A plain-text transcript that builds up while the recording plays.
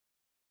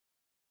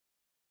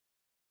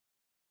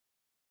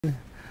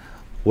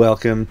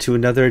Welcome to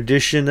another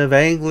edition of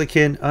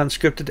Anglican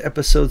Unscripted,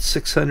 episode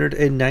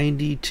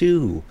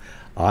 692.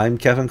 I'm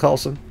Kevin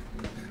Kallsen.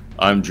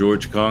 I'm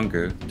George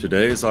Conger.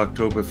 Today is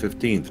October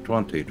 15th,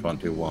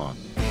 2021.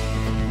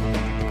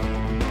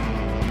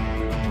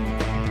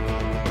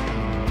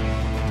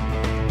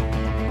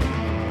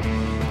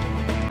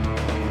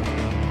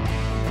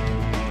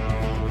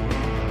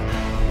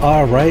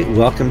 All right,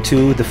 welcome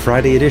to the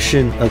Friday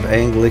edition of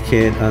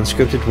Anglican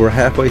Unscripted. We're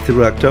halfway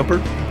through October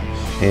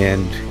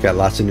and got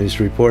lots of news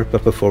to report.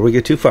 But before we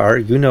get too far,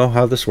 you know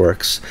how this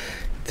works.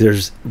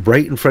 There's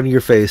right in front of your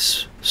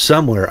face,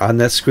 somewhere on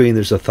that screen,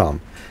 there's a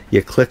thumb.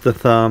 You click the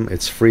thumb.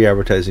 It's free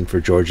advertising for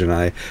George and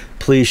I.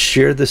 Please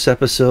share this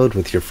episode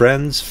with your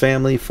friends,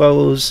 family,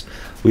 foes.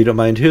 We don't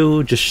mind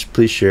who. Just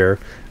please share.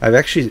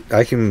 I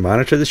can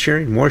monitor the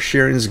sharing. More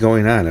sharing is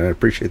going on, and I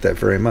appreciate that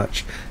very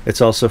much.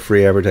 It's also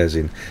free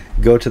advertising.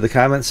 Go to the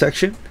comment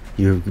section.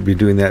 You've been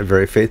doing that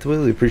very faithfully.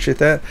 We appreciate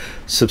that.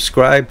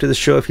 Subscribe to the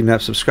show if you're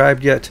not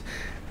subscribed yet.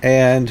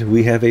 And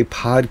we have a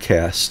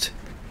podcast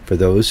for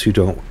those who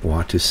don't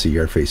want to see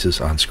our faces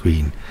on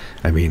screen.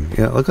 I mean,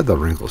 look at the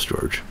wrinkles,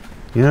 George.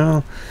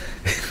 I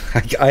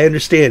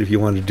understand if you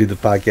want to do the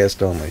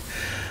podcast only.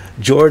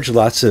 George,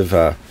 lots of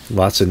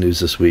news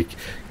this week.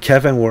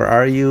 Kevin, where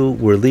are you?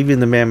 We're leaving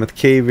the Mammoth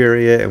Cave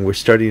area and we're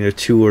starting a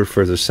tour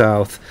further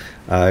south.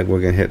 We're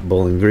going to hit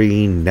Bowling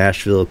Green,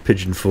 Nashville,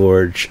 Pigeon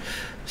Forge,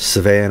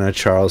 Savannah,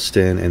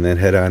 Charleston, and then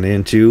head on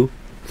into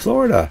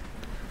Florida,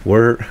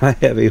 where I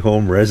have a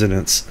home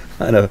residence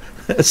on a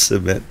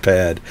cement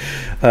pad.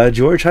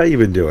 George, how you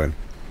been doing?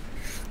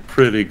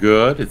 Pretty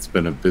good. It's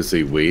been a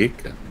busy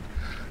week.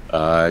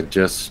 I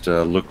just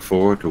look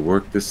forward to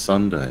work this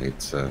Sunday.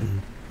 It's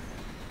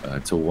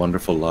a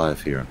wonderful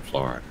life here in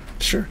Florida.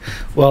 Sure.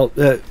 Well,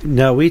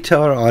 now we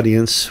tell our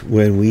audience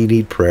when we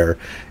need prayer.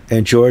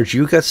 And George,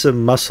 you got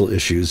some muscle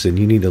issues and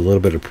you need a little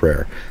bit of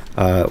prayer.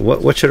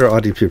 What should our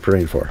audience be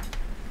praying for?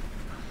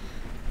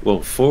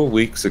 Well, 4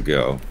 weeks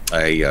ago,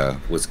 I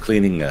was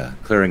clearing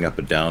up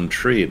a downed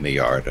tree in the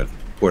yard. A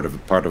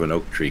part of an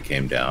oak tree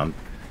came down.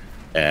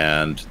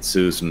 And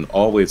Susan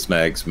always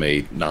nags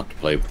me not to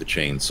play with the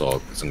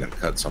chainsaw because I'm going to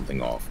cut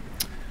something off.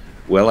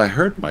 Well, I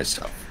hurt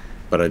myself,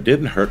 but I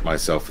didn't hurt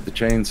myself with the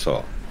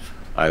chainsaw.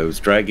 I was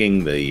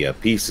dragging the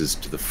pieces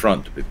to the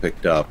front to be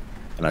picked up,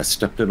 and I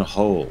stepped in a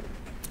hole.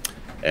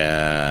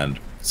 And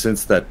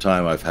since that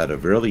time, I've had a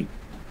really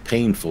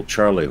painful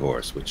Charlie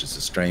horse, which is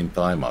a strained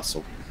thigh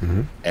muscle,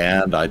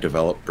 and I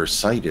developed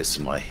bursitis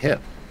in my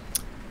hip.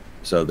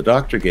 So the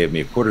doctor gave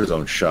me a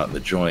cortisone shot in the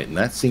joint, and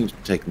that seems to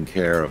be taking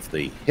care of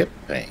the hip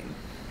pain.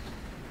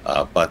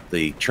 But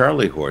the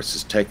Charlie horse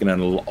has taken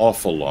an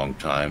awful long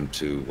time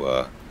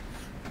to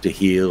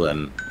heal,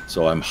 and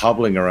so I'm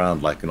hobbling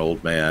around like an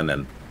old man.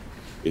 And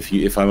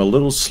if I'm a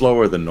little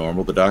slower than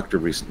normal, the doctor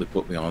recently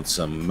put me on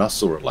some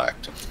muscle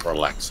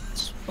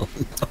relaxants.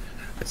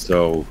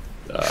 So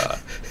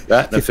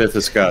that and a fifth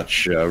of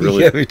scotch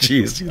really. Yeah,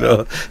 geez,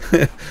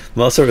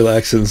 muscle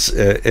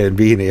relaxants and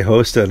being a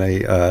host on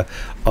a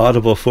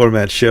audible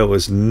format show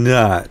is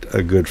not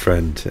a good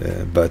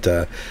friend. But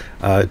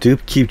do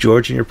keep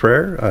George in your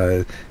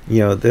prayer.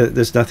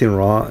 There's nothing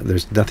wrong.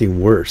 There's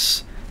nothing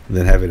worse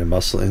than having a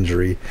muscle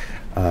injury.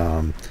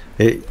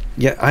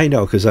 Yeah, I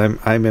know, because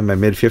I'm in my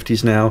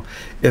mid-50s now.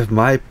 If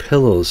my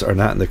pillows are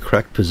not in the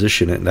correct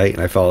position at night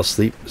and I fall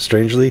asleep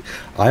strangely,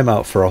 I'm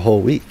out for a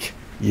whole week.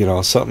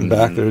 Something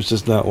back there is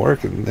just not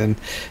working. And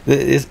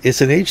it's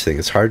an age thing.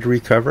 It's hard to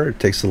recover. It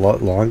takes a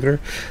lot longer.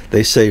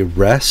 They say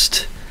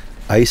rest,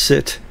 ice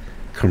it,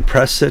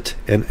 compress it,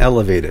 and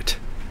elevate it.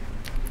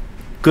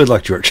 Good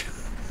luck, George.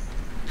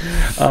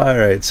 All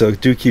right, so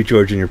do keep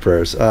George in your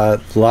prayers.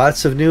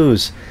 Lots of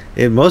news.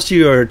 And most of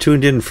you are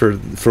tuned in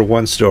for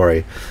one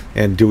story.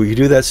 And do we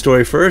do that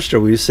story first, or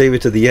we save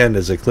it to the end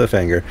as a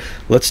cliffhanger?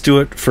 Let's do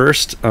it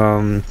first.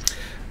 Michael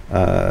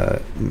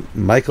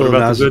What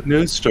about the good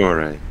news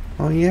story?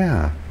 Oh,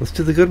 yeah. Let's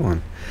do the good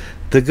one.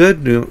 The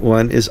good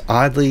one is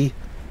oddly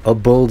a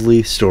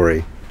boldly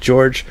story.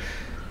 George,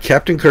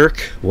 Captain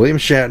Kirk, William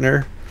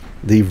Shatner,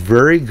 the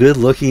very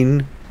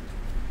good-looking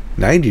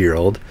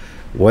 90-year-old,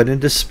 went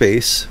into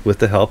space with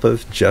the help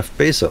of Jeff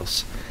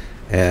Bezos.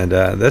 And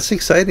that's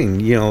exciting,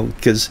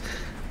 because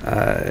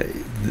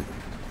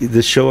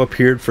the show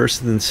appeared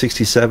first in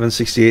 67,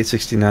 68,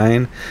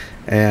 69,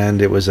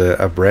 and it was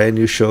a brand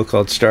new show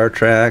called Star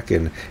Trek,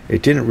 and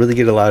it didn't really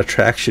get a lot of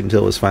traction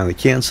until it was finally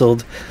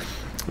canceled.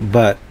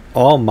 But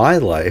all my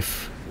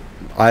life,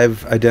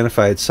 I've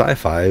identified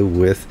sci-fi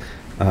with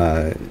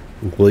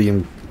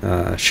William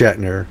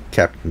Shatner,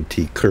 Captain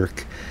T.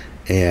 Kirk,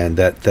 and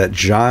that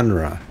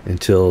genre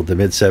until the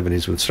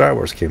mid-70s when Star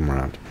Wars came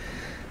around.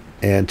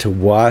 And to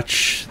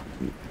watch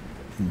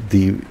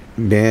the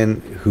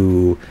man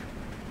who,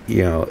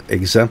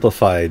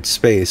 exemplified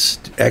space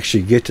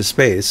actually get to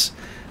space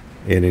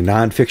in a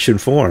nonfiction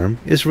form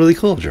is really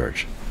cool,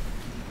 George.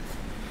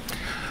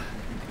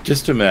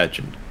 Just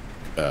imagine,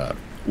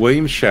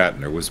 William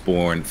Shatner was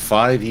born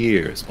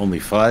only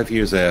 5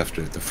 years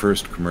after the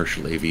first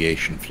commercial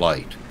aviation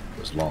flight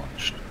was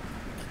launched.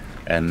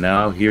 And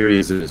now here he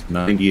is in his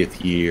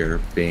 90th year,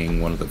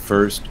 being one of the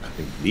first, I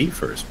think the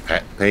first,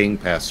 paying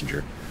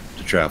passenger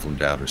to travel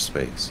into outer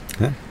space.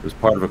 Huh. It was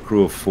part of a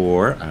crew of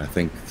 4, and I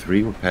think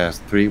 3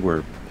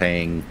 were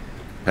paying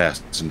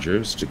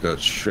passengers to go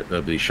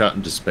be shot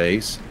into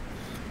space.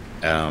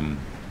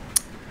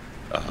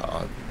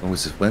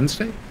 Was it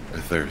Wednesday or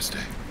Thursday?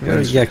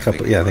 Wednesday, Yeah, a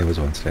couple. Yeah, I think it was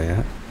Wednesday.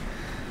 Yeah.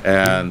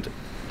 And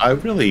I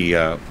really,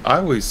 I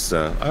always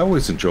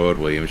enjoyed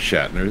William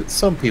Shatner.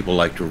 Some people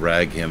like to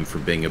rag him for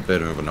being a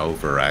bit of an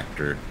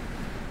overactor,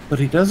 but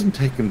he doesn't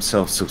take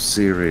himself so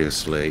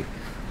seriously.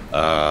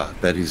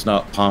 That he's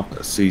not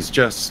pompous. He's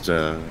just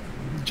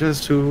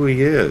who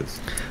he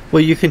is.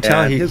 Well, you can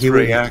tell his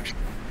reaction.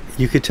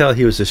 You could tell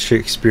he was a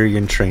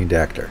Shakespearean trained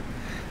actor.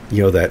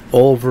 You know, that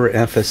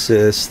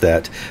overemphasis,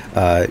 that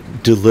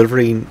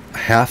delivering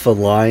half a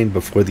line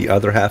before the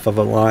other half of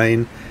a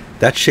line.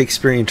 That's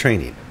Shakespearean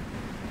training.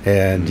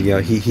 And you know,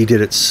 he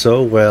did it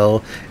so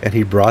well, and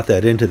he brought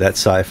that into that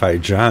sci-fi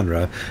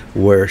genre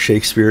where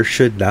Shakespeare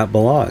should not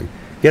belong.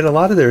 Yet a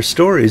lot of their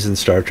stories in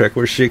Star Trek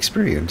were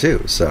Shakespearean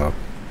too. So,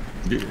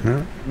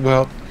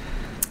 well,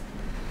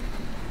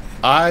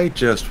 I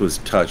just was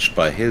touched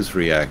by his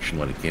reaction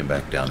when he came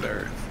back down to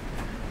Earth.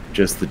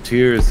 Just the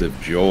tears of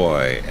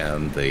joy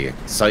and the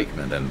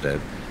excitement, and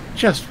it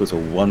just was a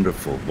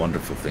wonderful,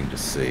 wonderful thing to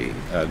see.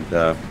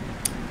 And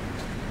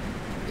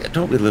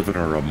don't we live in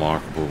a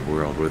remarkable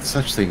world where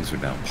such things are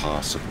now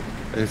possible?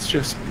 It's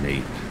just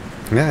neat.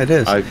 Yeah, it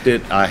is.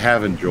 I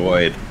have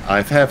enjoyed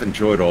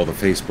all the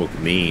Facebook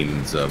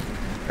memes of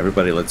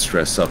everybody, let's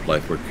dress up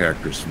like we're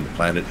characters from the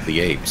Planet of the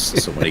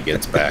Apes. So when he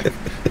gets back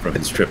from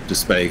his trip to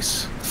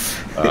space,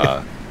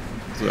 so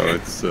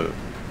it's a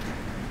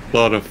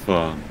lot of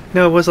fun.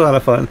 No, it was a lot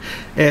of fun.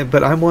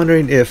 But I'm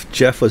wondering if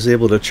Jeff was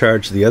able to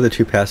charge the other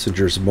 2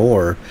 passengers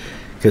more,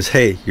 because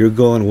hey, you're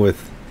going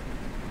with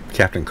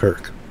Captain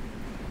Kirk.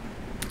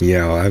 You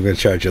know, I'm going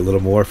to charge you a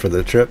little more for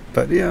the trip,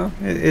 but you know,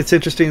 it's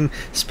interesting.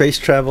 Space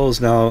travel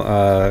is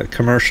now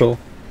commercial,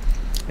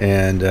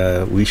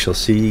 and we shall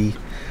see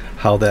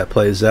how that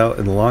plays out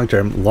in the long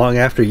term. Long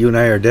after you and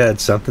I are dead,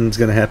 something's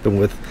going to happen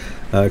with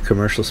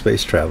commercial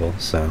space travel.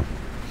 So,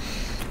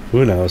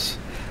 who knows?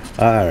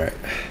 All right,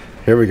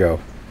 here we go.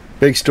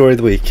 Big story of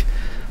the week: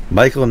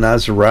 Michael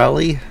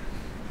Nazir-Ali,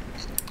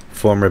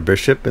 former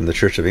bishop in the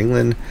Church of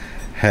England,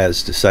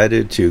 has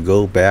decided to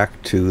go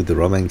back to the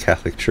Roman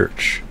Catholic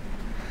Church.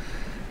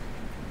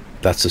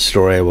 That's the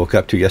story I woke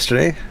up to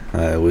yesterday.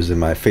 It was in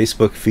my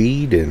Facebook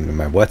feed and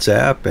my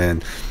WhatsApp,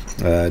 and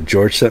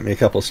George sent me a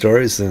couple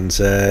stories and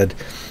said,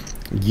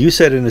 you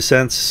said in a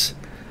sense,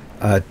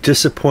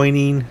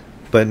 disappointing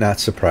but not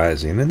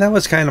surprising. And that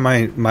was kind of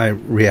my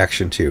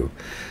reaction too,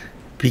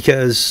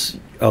 because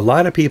a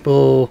lot of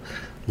people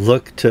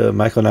look to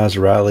Michael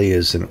Nazir-Ali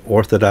as an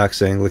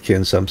Orthodox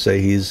Anglican. Some say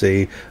he's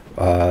an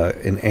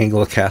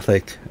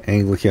Anglo-Catholic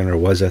Anglican, or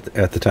was at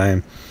the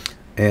time,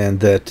 and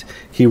that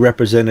he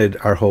represented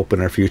our hope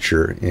and our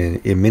future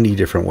in many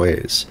different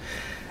ways.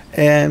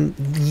 And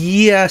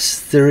yes,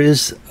 there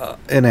is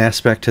an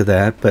aspect to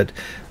that, but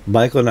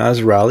Michael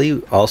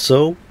Nazir-Ali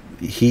also,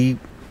 this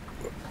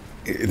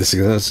is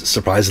going to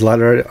surprise a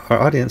lot of our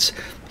audience,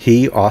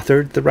 he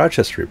authored the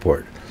Rochester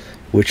Report,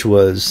 which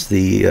was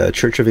the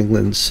Church of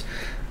England's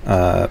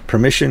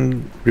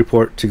permission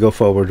report to go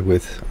forward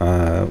with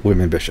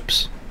women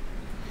bishops.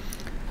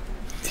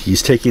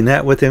 He's taking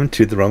that with him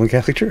to the Roman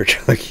Catholic Church.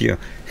 Like, you know.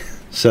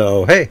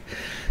 So hey,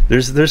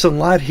 there's a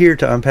lot here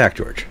to unpack,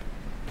 George.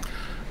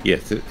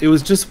 Yes, it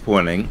was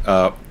disappointing.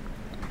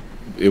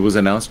 It was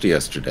announced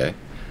yesterday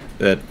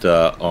that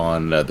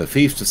on the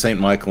Feast of St.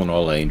 Michael and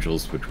All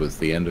Angels, which was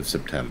the end of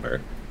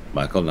September,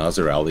 Michael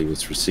Nazir-Ali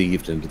was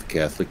received into the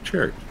Catholic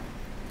Church.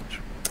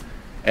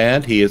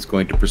 And he is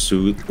going to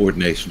pursue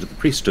ordination to the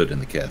priesthood in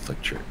the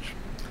Catholic Church.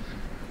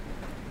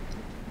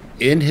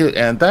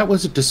 And that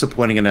was a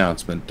disappointing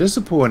announcement.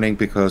 Disappointing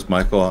because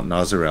Michael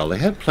Nazir-Ali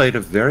had played a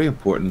very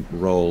important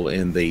role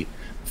in the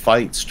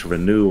fights to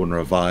renew and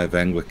revive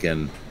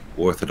Anglican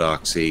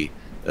orthodoxy,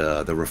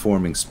 the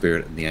reforming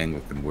spirit in the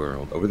Anglican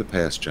world over the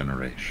past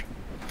generation.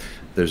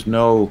 There's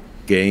no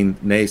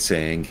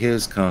naysaying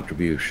his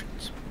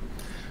contributions.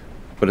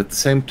 But at the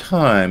same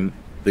time,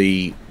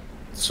 the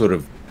sort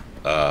of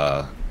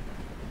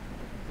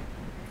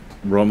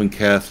Roman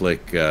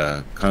Catholic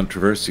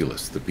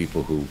controversialists, the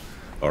people who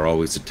are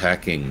always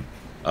attacking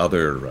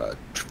other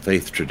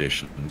faith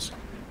traditions,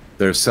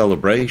 their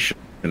celebration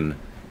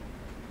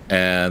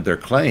and their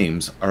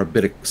claims are a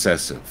bit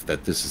excessive,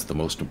 that this is the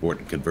most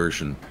important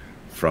conversion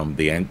from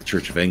the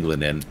Church of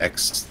England in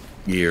X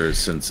years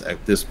since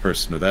this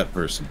person or that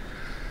person.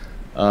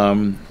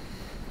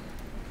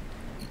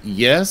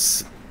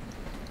 Yes,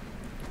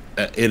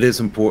 it is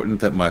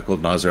important that Michael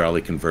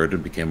Nazir-Ali converted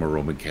and became a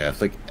Roman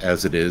Catholic,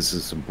 as it is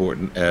as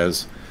important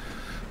as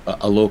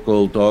a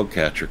local dog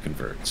catcher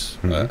converts,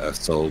 a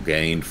soul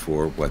gained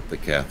for what the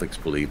Catholics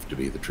believe to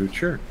be the true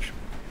church.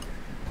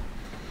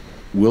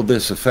 Will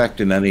this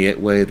affect in any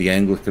way the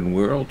Anglican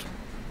world?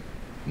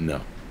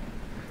 No.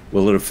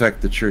 Will it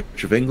affect the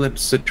Church of England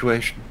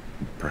situation?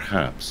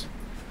 Perhaps.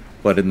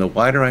 But in the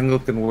wider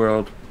Anglican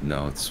world,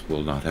 no, it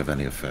will not have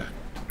any effect.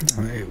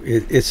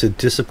 It's a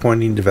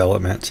disappointing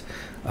development.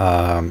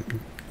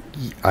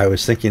 I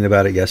was thinking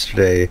about it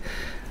yesterday.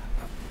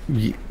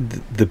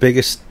 The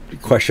biggest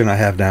question I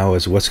have now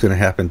is what's going to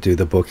happen to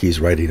the book he's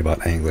writing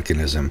about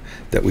Anglicanism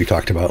that we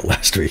talked about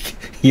last week.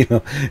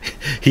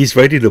 He's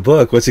writing a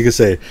book. What's he going to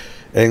say?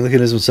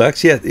 Anglicanism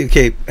sucks? Yeah,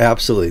 okay,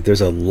 absolutely.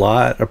 There's a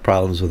lot of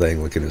problems with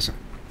Anglicanism.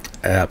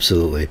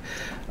 Absolutely.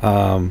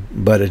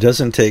 But it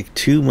doesn't take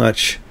too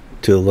much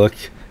to look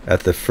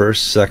at the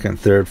first, second,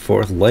 third,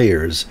 fourth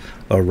layers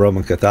of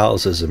Roman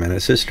Catholicism and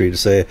its history to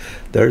say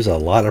there's a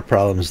lot of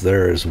problems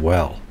there as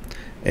well.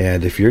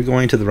 And if you're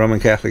going to the Roman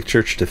Catholic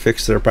Church to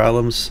fix their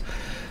problems,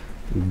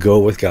 go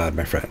with God,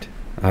 my friend.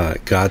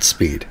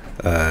 Godspeed.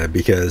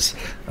 Because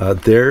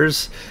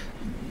theirs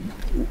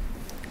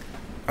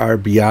are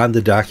beyond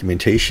the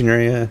documentation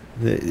area.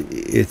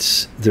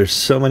 There's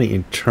so many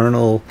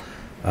internal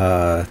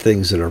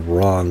things that are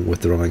wrong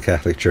with the Roman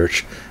Catholic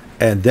Church.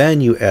 And then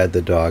you add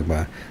the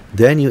dogma.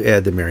 Then you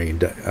add the Marian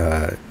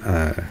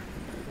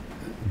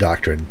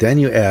doctrine. Then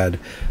you add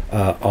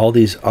all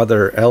these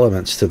other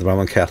elements to the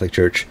Roman Catholic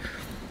Church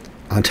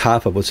on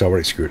top of what's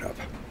already screwed up.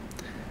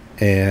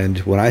 And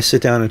when I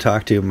sit down and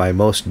talk to my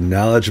most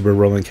knowledgeable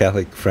Roman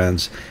Catholic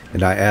friends,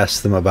 and I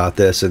ask them about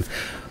this, and,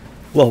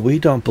 well, we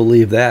don't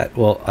believe that.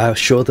 Well, I'll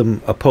show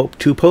them a pope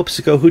 2 popes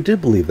ago who did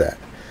believe that.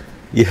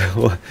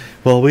 Yeah,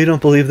 well, we don't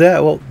believe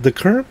that. Well, the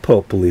current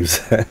pope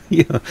believes that.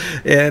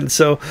 And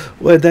so,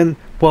 well,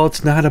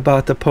 it's not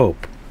about the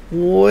pope.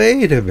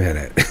 Wait a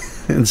minute.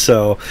 And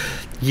so,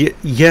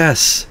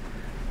 yes,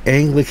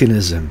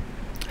 Anglicanism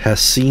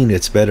has seen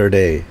its better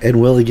day and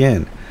will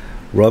again.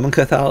 Roman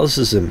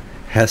Catholicism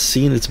has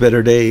seen its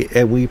better day,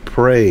 and we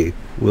pray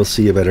we'll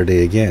see a better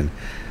day again.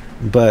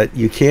 But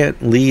you can't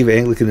leave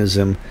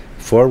Anglicanism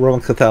for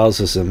Roman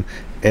Catholicism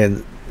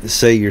and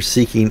say you're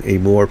seeking a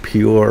more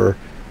pure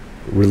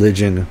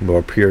religion,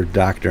 more pure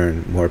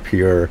doctrine, more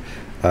pure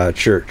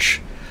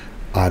church.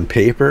 On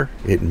paper,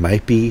 it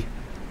might be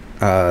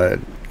a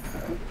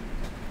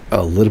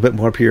little bit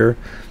more pure,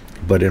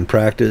 but in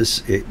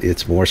practice,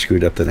 it's more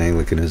screwed up than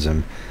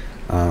Anglicanism.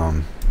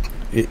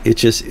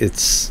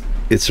 It's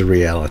a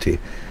reality.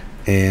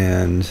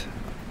 And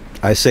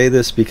I say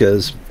this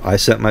because I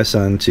sent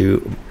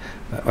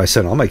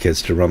all my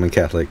kids to Roman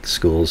Catholic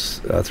schools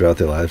throughout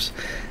their lives.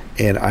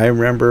 And I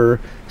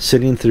remember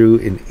sitting through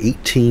an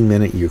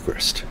 18-minute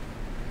Eucharist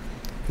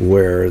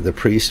where the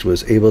priest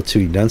was able to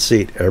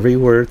enunciate every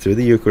word through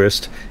the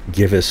Eucharist,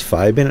 give us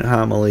 5-minute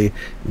homily,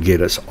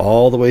 get us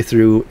all the way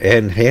through,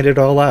 and hand it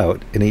all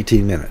out in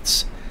 18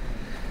 minutes.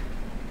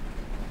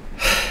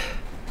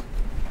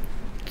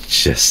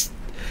 Just...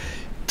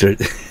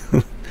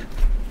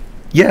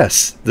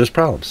 yes, there's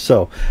problems.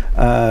 So,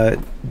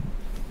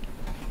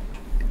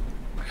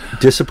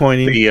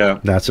 disappointing,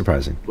 not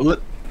surprising. Well,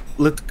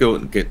 let's go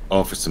and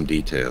offer some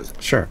details.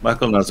 Sure.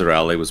 Michael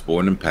Nazir-Ali was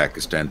born in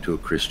Pakistan to a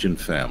Christian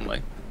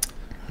family.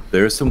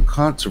 There is some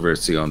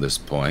controversy on this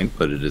point,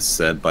 but it is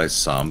said by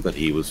some that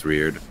he was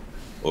reared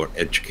or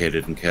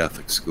educated in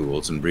Catholic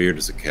schools and reared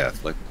as a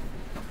Catholic.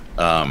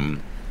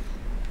 And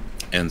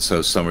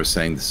so some are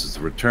saying this is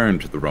a return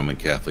to the Roman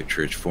Catholic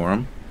Church for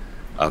him.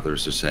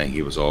 Others are saying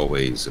he was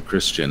always a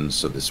Christian,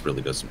 so this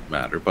really doesn't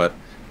matter. But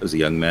as a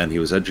young man, he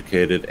was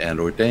educated and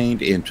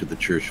ordained into the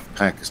Church of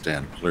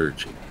Pakistan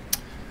clergy.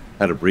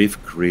 Had a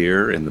brief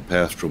career in the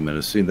pastoral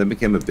ministry and then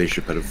became a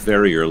bishop at a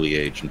very early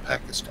age in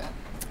Pakistan.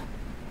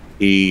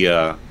 He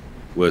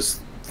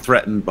was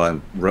threatened by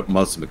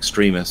Muslim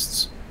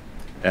extremists,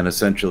 and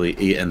essentially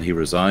he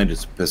resigned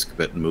his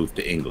episcopate and moved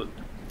to England,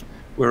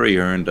 where he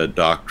earned a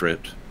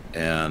doctorate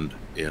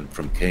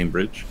from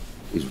Cambridge.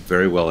 He's a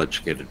very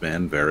well-educated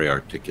man, very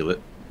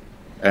articulate,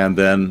 and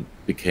then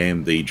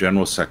became the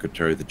General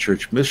Secretary of the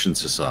Church Mission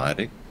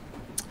Society,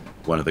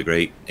 one of the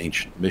great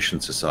ancient mission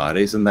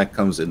societies, and that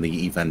comes in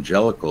the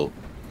evangelical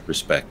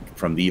respect,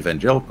 from the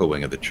evangelical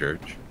wing of the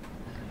church,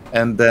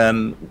 and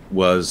then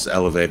was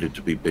elevated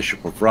to be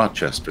Bishop of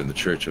Rochester in the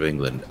Church of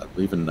England, I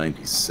believe in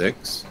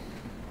 96,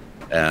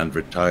 and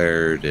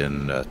retired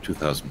in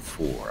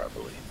 2004, I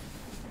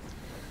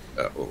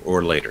believe,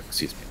 or later,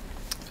 excuse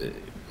me.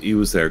 He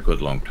was there a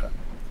good long time.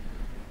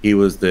 He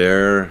was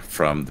there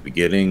from the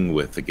beginning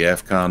with the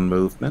GAFCON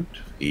movement.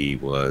 He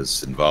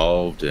was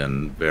involved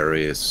in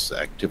various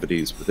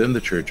activities within the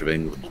Church of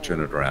England to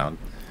turn it around.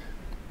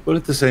 But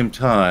at the same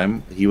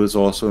time, he was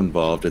also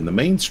involved in the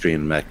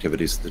mainstream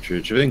activities of the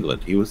Church of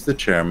England. He was the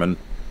chairman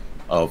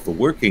of the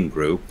working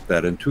group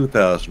that in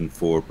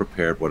 2004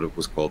 prepared what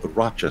was called the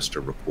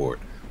Rochester Report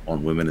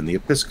on Women in the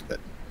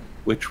Episcopate,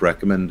 which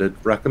recommended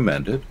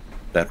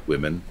that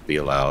women be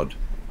allowed to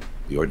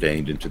be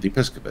ordained into the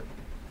episcopate.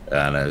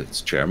 And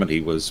as chairman,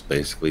 he was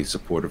basically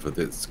supportive of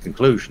its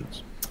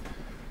conclusions.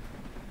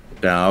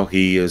 Now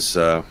he is,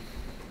 and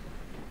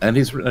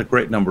he's written a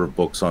great number of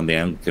books on the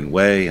Anglican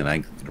way and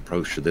Anglican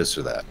approach to this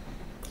or that.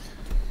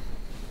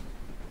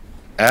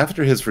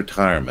 After his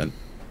retirement,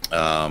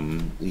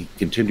 he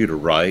continued to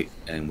write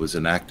and was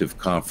an active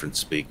conference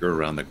speaker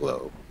around the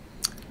globe.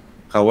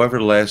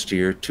 However, last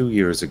year, 2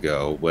 years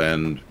ago,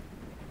 when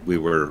we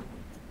were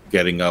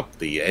getting up,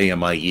 the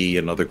AMIE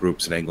and other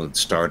groups in England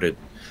started,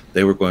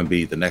 they were going to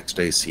be the next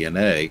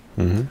ACNA.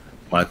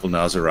 Michael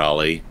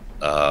Nazir-Ali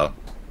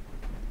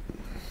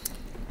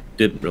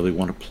didn't really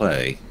want to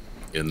play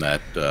in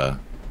that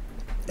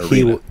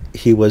arena.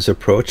 He was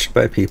approached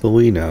by people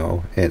we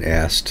know and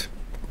asked,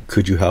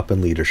 could you help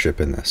in leadership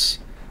in this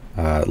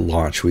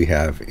launch we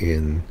have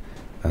in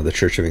the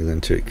Church of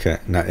England,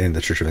 not in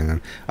the Church of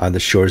England, on the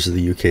shores of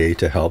the UK,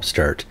 to help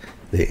start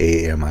the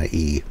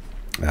AMIE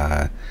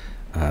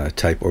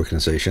type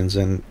organizations.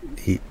 And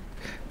he,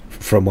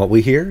 from what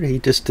we hear, he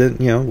just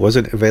didn't,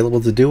 wasn't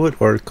available to do it,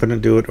 or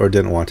couldn't do it, or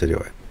didn't want to do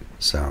it.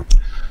 So,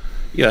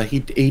 yeah, he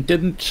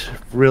didn't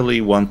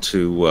really want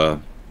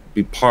to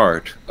be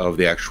part of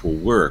the actual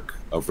work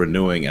of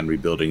renewing and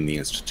rebuilding the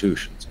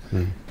institutions.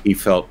 He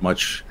felt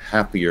much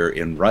happier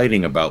in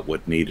writing about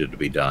what needed to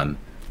be done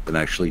than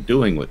actually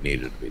doing what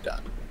needed to be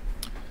done.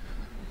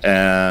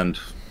 And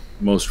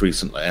most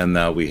recently, and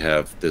now we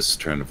have this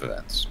turn of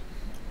events.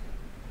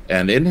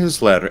 And in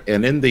his letter,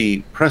 and in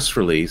the press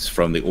release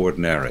from the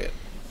Ordinariate,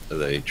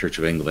 the Church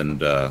of England,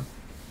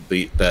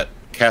 that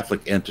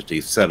Catholic entity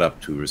set up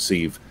to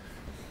receive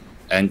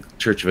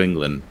Church of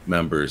England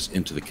members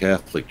into the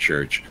Catholic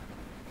Church,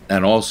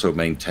 and also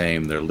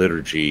maintain their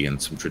liturgy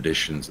and some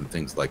traditions and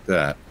things like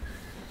that,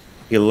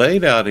 he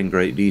laid out in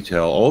great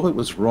detail all that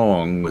was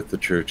wrong with the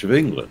Church of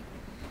England.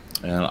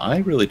 And I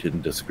really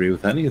didn't disagree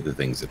with any of the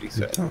things that he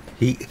said. No,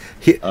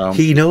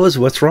 he knows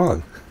what's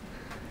wrong.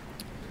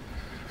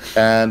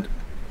 And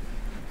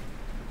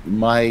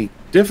my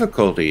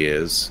difficulty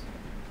is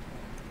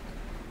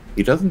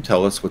he doesn't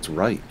tell us what's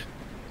right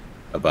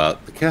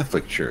about the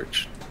Catholic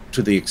Church,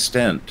 to the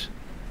extent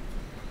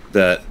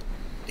that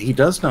he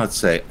does not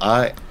say,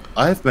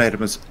 I've made a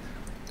mistake.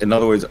 In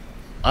other words,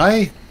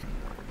 I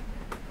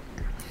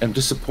am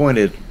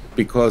disappointed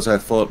because I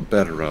thought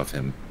better of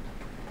him,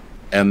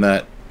 and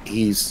that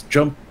he's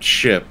jumped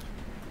ship,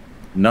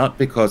 not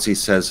because he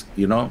says,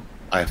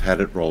 I've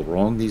had it all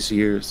wrong these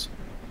years.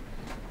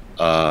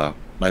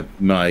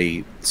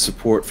 My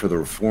support for the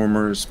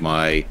reformers,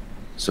 my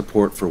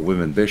support for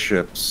women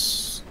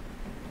bishops,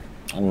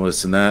 all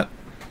this and that,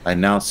 I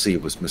now see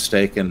was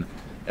mistaken,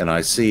 and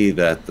I see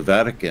that the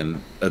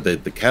Vatican,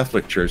 the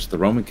Catholic Church, the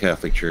Roman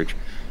Catholic Church,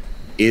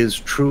 is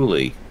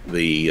truly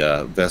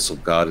the vessel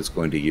God is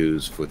going to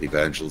use for the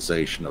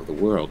evangelization of the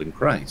world in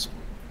Christ.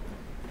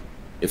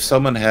 If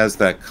someone has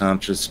that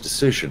conscious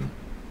decision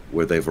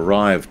where they've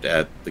arrived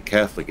at the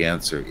Catholic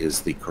answer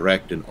is the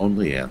correct and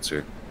only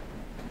answer,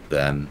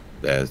 then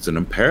there's an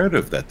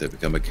imperative that they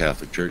become a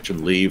Catholic Church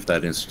and leave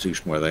that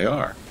institution where they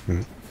are.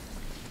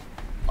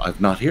 I'm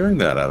not hearing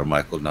that out of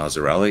Michael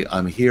Nazir-Ali.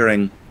 I'm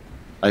hearing,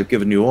 I've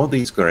given you all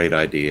these great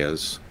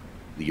ideas,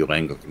 the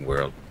Anglican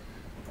world,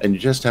 and you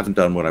just haven't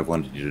done what I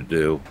wanted you to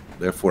do.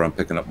 Therefore, I'm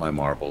picking up my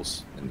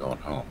marbles and going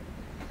home.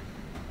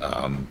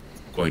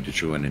 Going to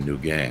join a new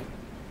game.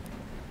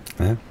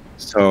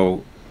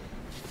 So,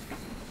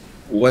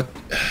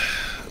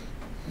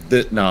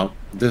 now,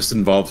 this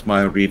involves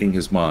my reading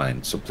his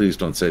mind, so please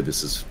don't say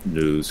this is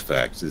news,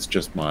 facts. It's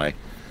just my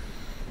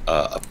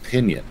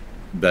opinion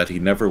that he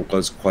never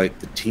was quite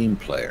the team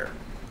player,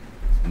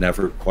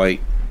 never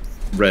quite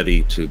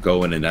ready to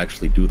go in and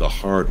actually do the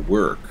hard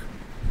work,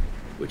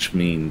 which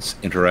means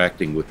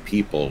interacting with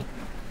people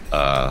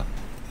on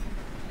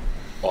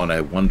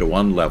a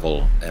one-to-one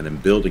level and in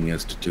building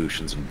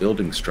institutions and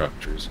building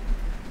structures,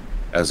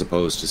 as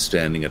opposed to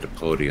standing at a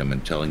podium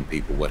and telling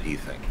people what he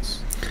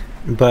thinks.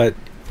 But,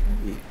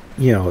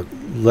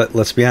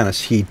 let's be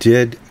honest, he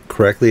did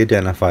correctly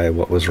identify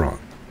what was wrong.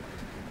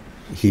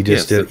 He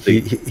just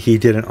he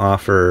didn't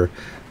offer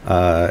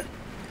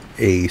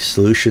a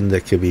solution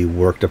that could be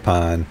worked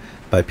upon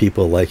by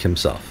people like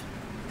himself.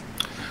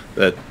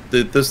 That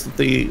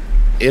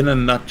in a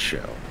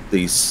nutshell,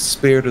 the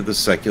spirit of the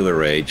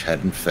secular age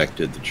had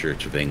infected the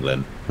Church of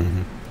England,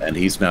 and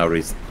he's now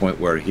reached the point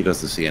where he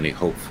doesn't see any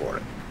hope for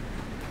it.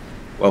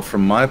 Well,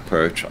 from my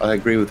perch, I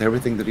agree with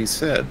everything that he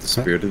said. The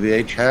spirit of the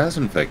age has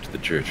infected the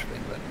Church of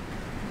England,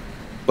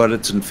 but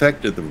it's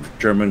infected the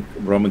German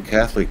Roman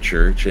Catholic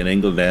Church in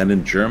England and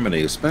in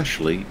Germany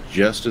especially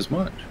just as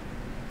much.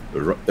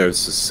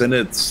 There's a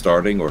synod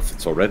starting, or if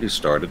it's already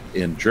started,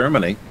 in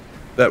Germany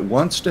that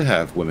wants to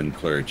have women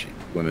clergy,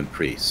 women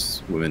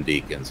priests, women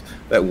deacons,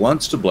 that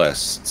wants to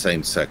bless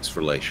same-sex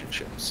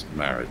relationships,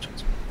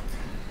 marriages.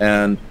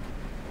 And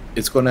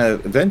it's going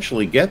to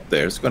eventually get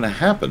there. It's going to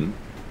happen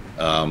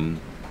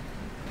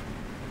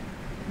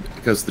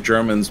because the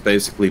Germans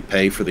basically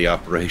pay for the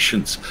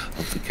operations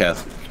of the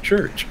Catholic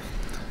Church.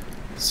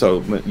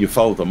 So you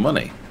follow the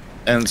money.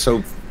 And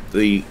so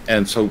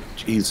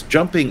he's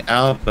jumping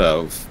out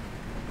of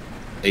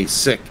a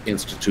sick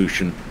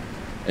institution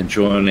and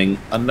joining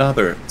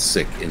another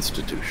sick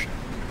institution.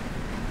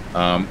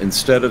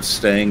 Instead of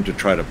staying to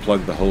try to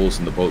plug the holes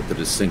in the boat that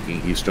is sinking,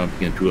 he's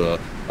jumping into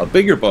a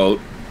bigger boat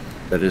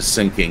that is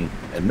sinking,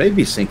 and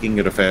maybe sinking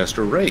at a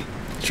faster rate.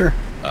 Sure.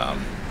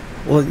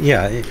 Well,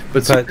 yeah,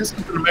 but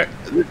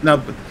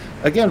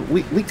again,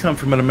 we come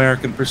from an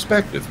American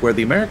perspective, where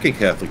the American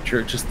Catholic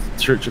Church is the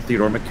Church of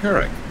Theodore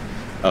McCarrick,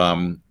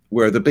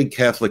 where the big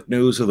Catholic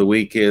news of the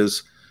week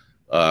is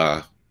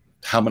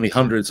how many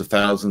hundreds of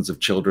thousands of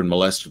children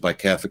molested by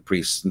Catholic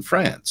priests in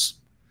France.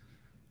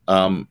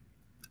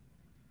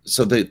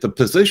 So the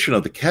position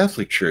of the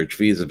Catholic Church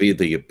vis-a-vis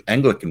the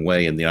Anglican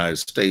way in the United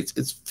States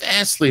is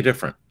vastly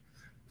different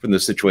from the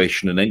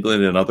situation in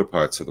England and other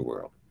parts of the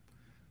world.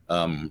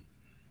 I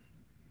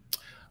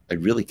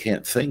really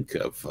can't think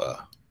of...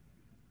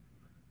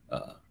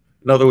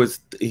 in other words,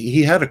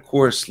 he had a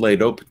course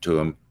laid open to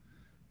him,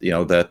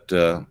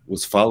 that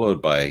was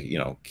followed by,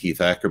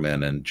 Keith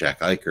Ackerman and Jack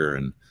Eicher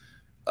and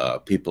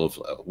people of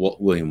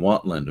William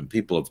Wantland and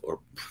people of, or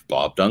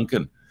Bob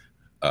Duncan,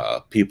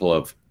 people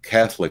of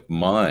Catholic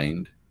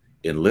mind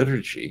in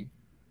liturgy.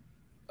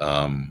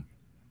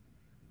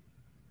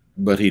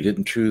 But he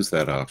didn't choose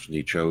that option.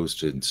 He chose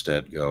to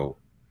instead go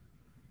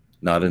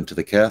not into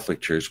the Catholic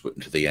Church, but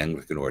into the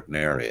Anglican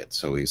Ordinariate.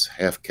 So he's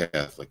half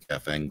Catholic,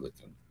 half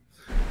Anglican.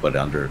 But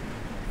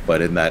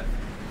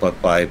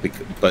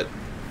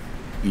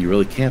you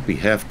really can't be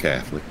half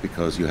Catholic,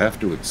 because you have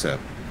to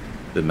accept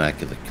the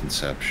Immaculate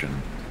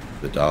Conception,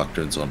 the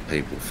doctrines on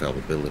papal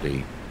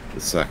fallibility,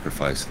 the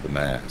sacrifice of the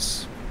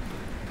Mass,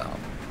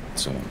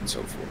 so on and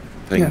so forth.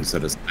 Things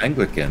that as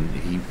Anglican,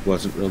 he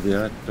wasn't really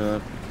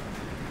that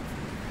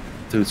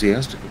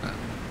enthusiastic about.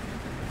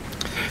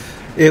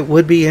 It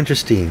would be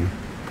interesting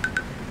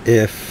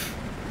if,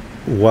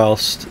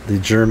 whilst the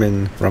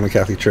German Roman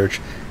Catholic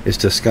Church is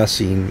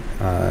discussing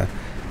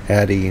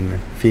adding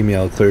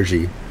female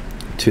clergy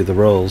to the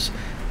rolls,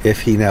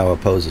 if he now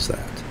opposes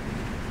that.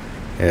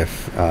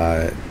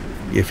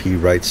 If he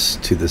writes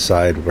to the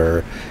side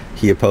where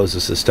he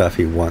opposes the stuff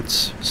he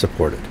once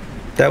supported.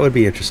 That would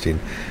be interesting.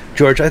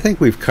 George, I think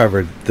we've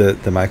covered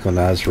the Michael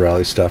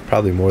Nazir-Ali stuff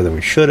probably more than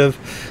we should have.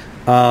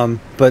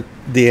 But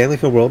the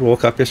Anglican world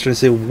woke up yesterday and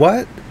said,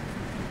 what?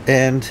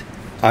 And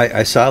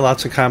I saw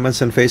lots of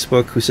comments on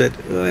Facebook who said,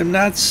 I'm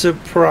not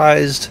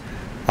surprised,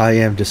 I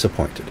am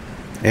disappointed.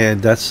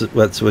 And that's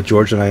what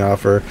George and I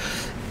offer.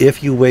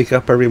 If you wake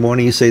up every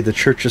morning, you say the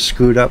church is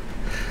screwed up,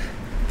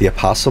 the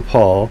Apostle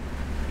Paul,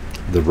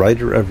 the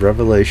writer of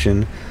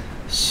Revelation,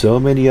 so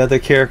many other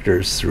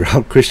characters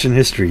throughout Christian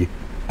history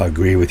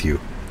agree with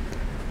you.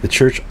 The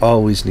church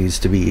always needs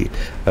to be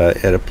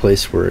at a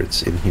place where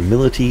it's in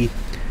humility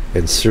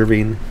and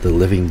serving the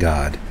living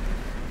God.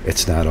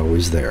 It's not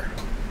always there.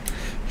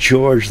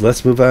 George,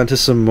 let's move on to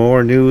some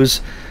more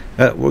news.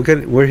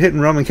 We're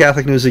hitting Roman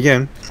Catholic news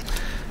again.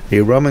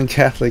 A Roman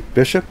Catholic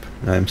bishop,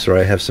 I'm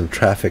sorry, I have some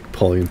traffic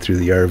pulling through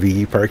the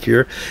RV park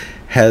here,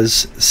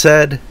 has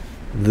said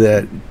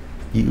that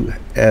you,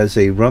 as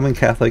a Roman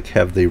Catholic,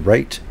 have the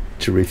right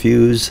to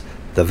refuse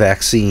the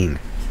vaccine.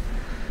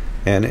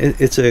 And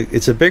it's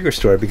a bigger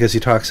story, because he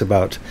talks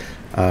about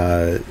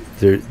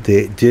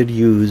they did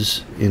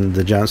use in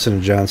the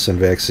Johnson & Johnson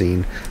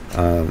vaccine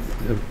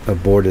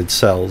aborted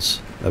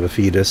cells of a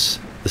fetus,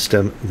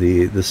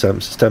 the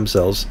stem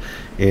cells,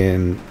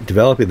 in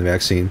developing the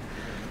vaccine.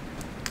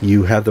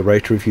 You have the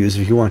right to refuse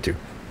if you want to.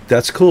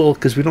 That's cool,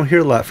 because we don't hear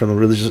a lot from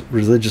the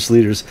religious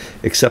leaders,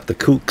 except the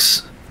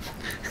kooks,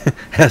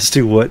 as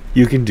to what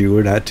you can do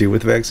or not do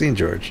with the vaccine,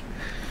 George.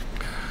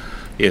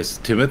 Yes,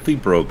 Timothy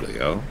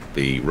Broglio,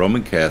 the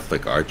Roman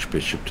Catholic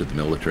Archbishop to the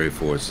military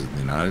forces in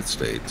the United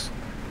States,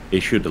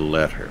 issued a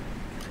letter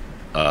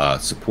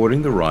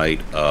supporting the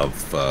right of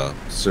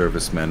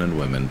servicemen and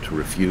women to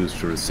refuse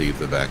to receive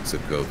the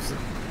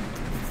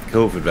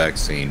COVID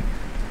vaccine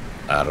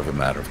out of a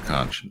matter of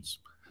conscience.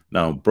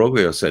 Now,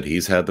 Broglio said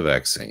he's had the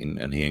vaccine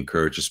and he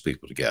encourages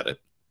people to get it,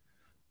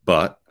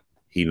 but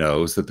he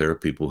knows that there are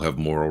people who have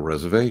moral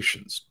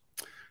reservations.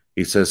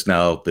 He says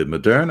now the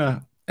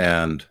Moderna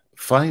and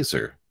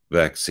Pfizer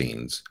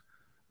vaccines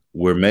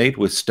were made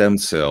with stem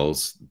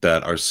cells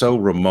that are so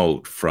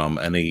remote from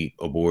any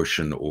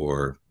abortion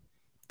or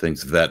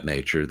things of that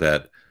nature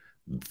that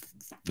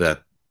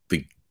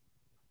the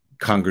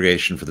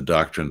Congregation for the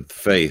Doctrine of the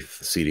Faith,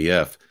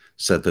 CDF,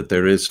 said that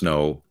there is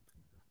no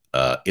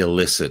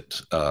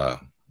illicit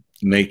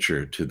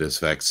nature to this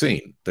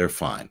vaccine. They're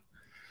fine.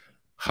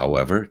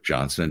 However,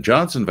 Johnson &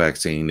 Johnson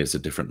vaccine is a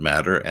different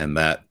matter, and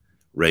that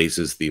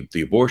raises the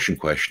abortion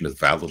question is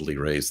validly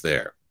raised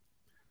there.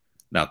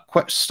 Now,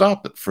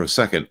 stop it for a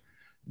second.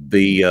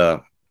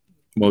 The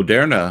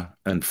Moderna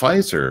and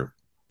Pfizer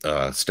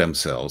stem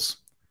cells,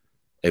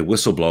 a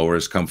whistleblower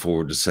has come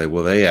forward to say,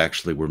 well, they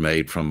actually were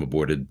made from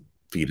aborted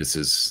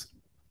fetuses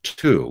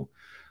too.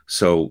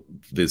 So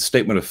the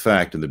statement of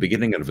fact in the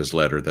beginning of his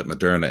letter that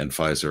Moderna and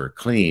Pfizer are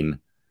clean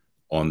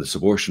on this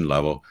abortion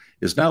level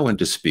is now in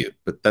dispute,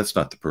 but that's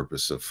not the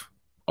purpose of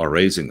our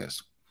raising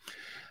this.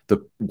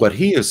 What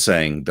he is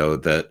saying, though,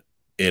 that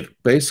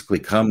it basically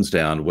comes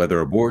down to whether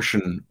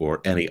abortion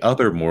or any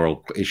other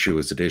moral issue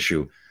is at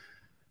issue,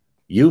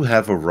 you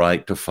have a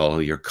right to follow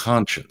your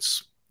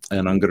conscience.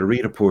 And I'm going to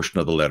read a portion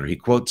of the letter. He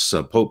quotes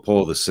Pope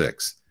Paul VI.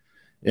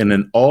 And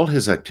in all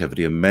his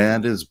activity, a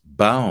man is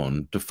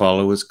bound to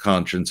follow his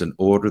conscience in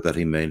order that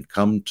he may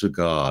come to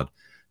God,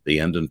 the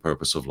end and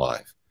purpose of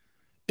life.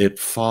 it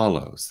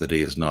follows that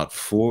he is not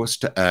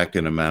forced to act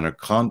in a manner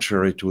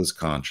contrary to his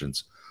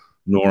conscience,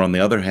 nor, on the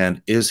other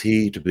hand, is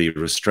he to be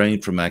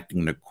restrained from acting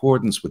in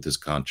accordance with his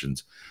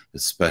conscience,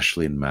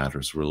 especially in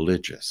matters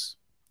religious.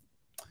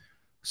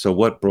 So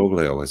what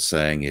Broglio is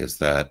saying is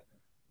that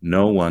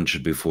no one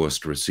should be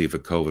forced to receive a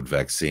COVID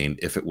vaccine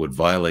if it would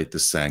violate the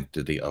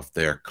sanctity of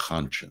their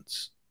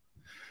conscience.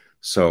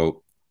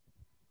 So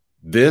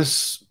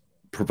this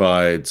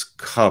provides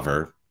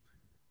cover,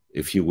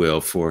 if you will,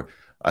 for,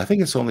 I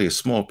think it's only a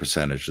small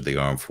percentage of the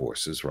armed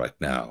forces right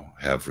now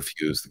have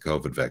refused the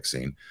COVID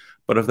vaccine.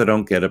 But if they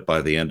don't get it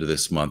by the end of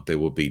this month, they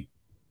will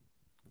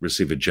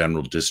receive a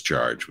general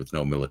discharge with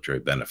no military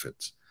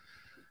benefits.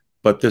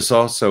 But this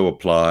also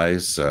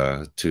applies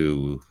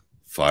to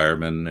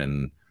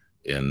firemen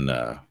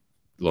in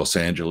Los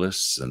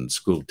Angeles, and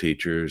school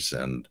teachers,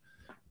 and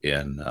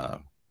in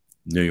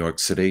New York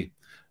City,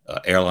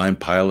 airline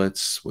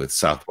pilots with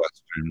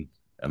Southwestern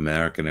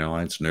American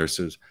Airlines,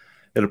 nurses.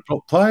 It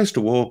applies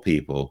to all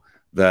people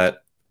that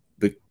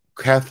the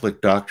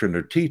Catholic doctrine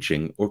or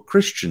teaching, or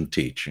Christian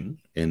teaching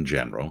in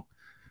general,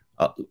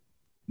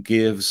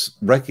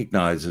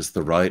 recognizes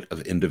the right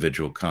of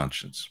individual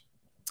conscience.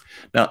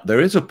 Now, there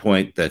is a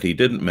point that he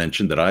didn't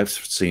mention that I've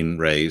seen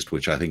raised,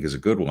 which I think is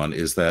a good one,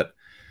 is that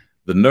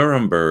the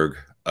Nuremberg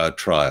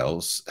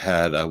trials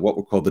had what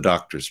were called the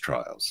doctors'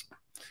 trials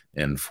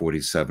in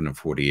 47 and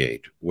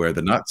 48, where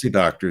the Nazi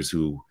doctors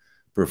who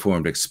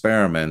performed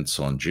experiments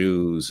on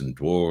Jews and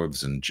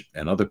dwarves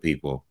and other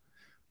people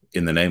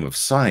in the name of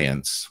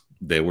science,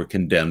 they were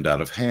condemned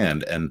out of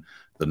hand. And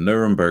the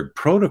Nuremberg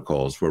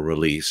protocols were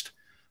released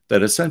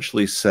that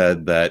essentially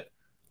said that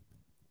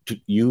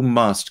you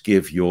must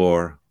give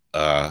your,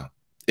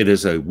 it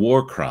is a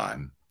war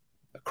crime,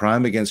 a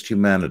crime against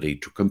humanity,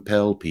 to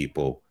compel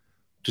people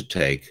to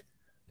take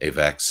a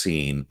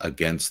vaccine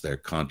against their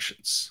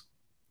conscience,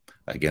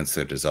 against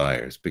their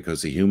desires,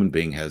 because a human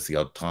being has the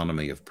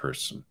autonomy of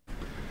person.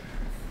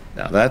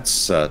 Now,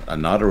 that's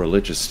not a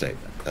religious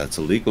statement. That's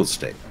a legal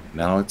statement.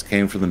 Now, it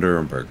came from the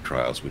Nuremberg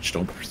trials, which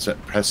don't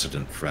set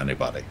precedent for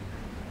anybody.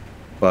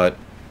 But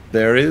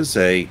there is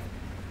again,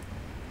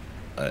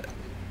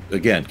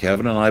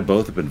 Kevin and I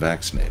both have been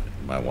vaccinated.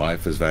 My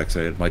wife is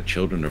vaccinated. My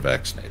children are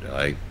vaccinated.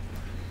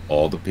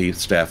 All the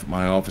staff at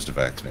my office are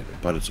vaccinated.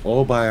 But it's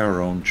all by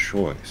our own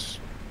choice.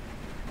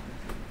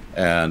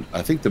 And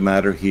I think the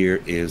matter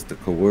here is the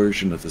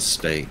coercion of the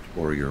state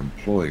or your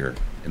employer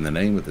in the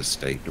name of the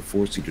state to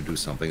force you to do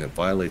something that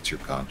violates your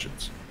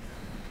conscience.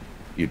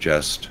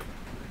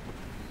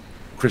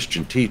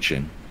 Christian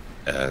teaching,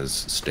 as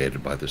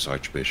stated by this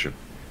Archbishop,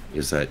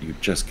 is that you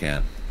just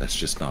can't, that's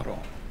just not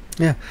all.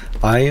 Yeah,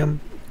 I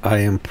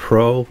am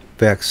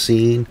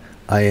pro-vaccine.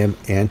 I am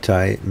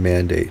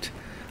anti-mandate.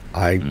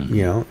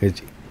 You know,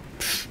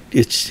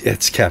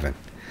 it's Kevin.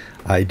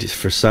 I just,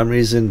 for some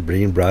reason,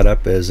 being brought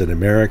up as an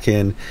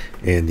American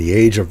in the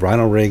age of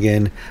Ronald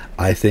Reagan,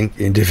 I think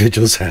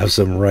individuals have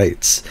some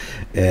rights,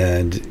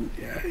 and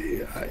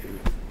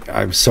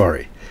I'm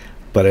sorry,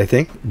 but I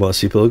think most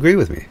people agree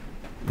with me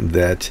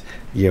that,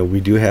 you know,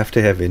 we do have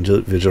to have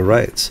individual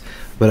rights.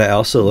 But I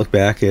also look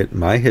back at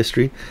my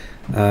history.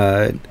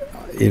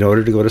 In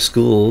order to go to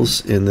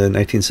schools in the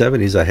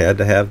 1970s, I had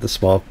to have the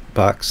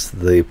smallpox,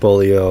 the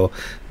polio,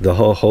 the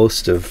whole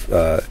host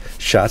of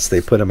shots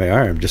they put in my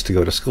arm just to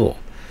go to school.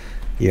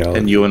 You know,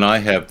 and you and I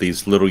have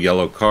these little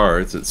yellow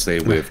cards that say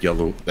we have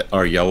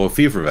our yellow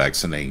fever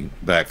vaccine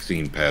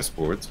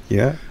passports.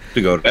 Yeah.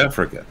 To go to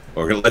Africa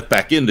or let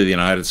back into the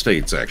United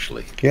States,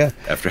 actually. Yeah.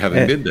 After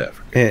having been to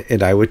Africa.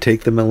 And I would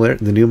take the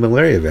new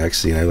malaria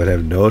vaccine. I would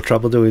have no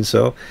trouble doing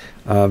so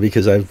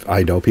because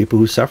I know people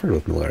who suffered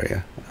with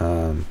malaria.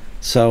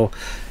 So,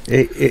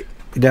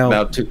 now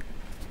I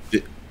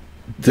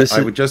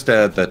would just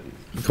add that.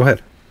 Go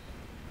ahead.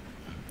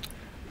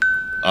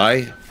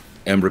 I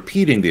am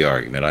repeating the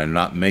argument. I'm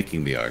not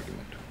making the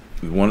argument.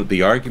 One of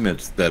the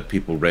arguments that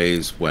people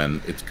raise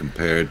when it's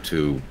compared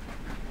to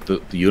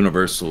the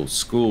universal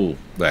school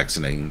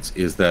vaccines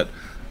is that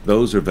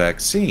those are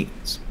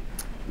vaccines,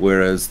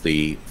 whereas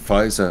the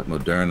Pfizer,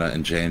 Moderna,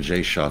 and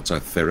J&J shots are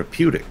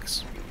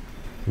therapeutics.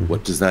 Mm-hmm.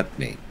 What does that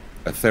mean?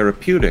 A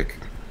therapeutic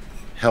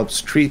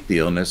helps treat the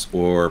illness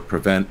or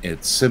prevent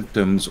its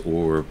symptoms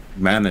or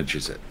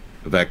manages it.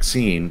 A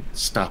vaccine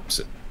stops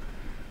it.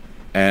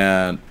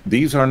 And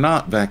these are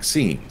not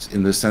vaccines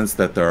in the sense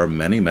that there are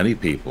many, many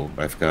people.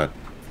 I've got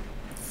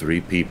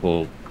 6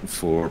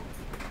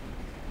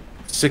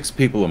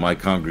 people in my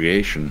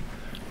congregation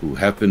who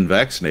have been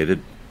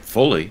vaccinated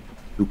fully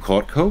who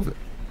caught COVID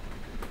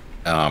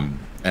and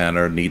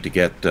need to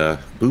get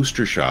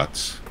booster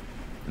shots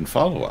and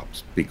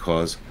follow-ups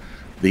because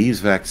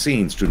these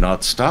vaccines do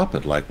not stop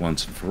it like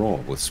once and for all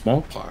with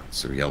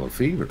smallpox or yellow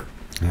fever.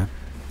 Yeah.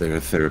 They're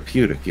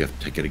therapeutic. You have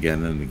to take it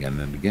again and again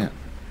and again.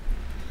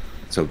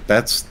 So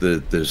that's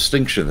the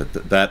distinction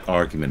that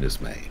argument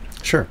is made.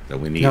 Sure. That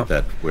we need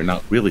that we're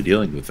not really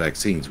dealing with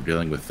vaccines, we're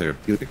dealing with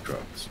therapeutic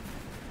drugs.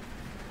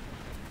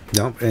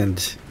 No,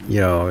 and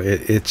you know,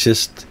 it's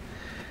just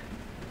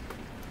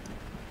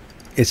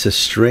it's a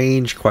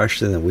strange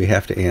question that we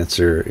have to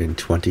answer in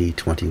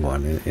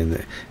 2021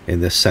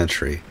 in this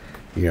century.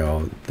 You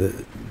know,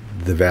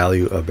 the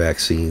value of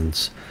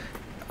vaccines,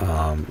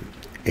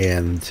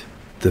 and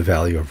the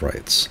value of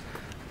rights.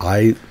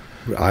 I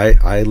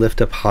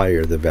lift up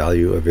higher the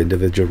value of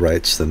individual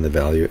rights than the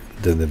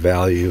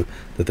value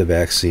that the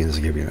vaccine is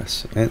giving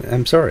us. And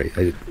I'm sorry,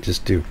 I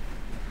just do.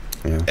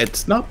 You know?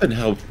 It's not been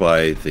helped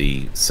by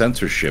the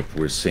censorship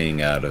we're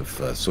seeing out of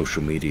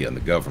social media and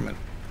the government,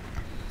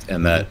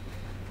 and that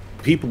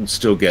people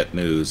still get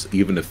news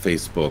even if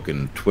Facebook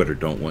and Twitter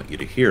don't want you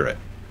to hear it.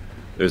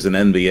 There's an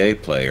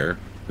NBA player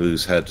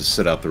who's had to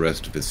sit out the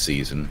rest of his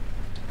season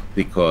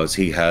because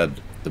he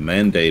had the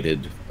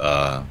mandated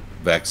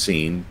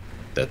vaccine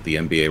that the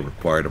NBA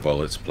required of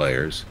all its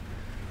players,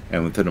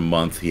 and within a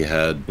month he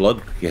has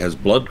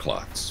blood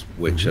clots,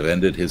 which have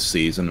ended his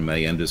season and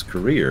may end his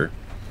career,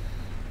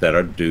 that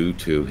are due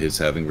to his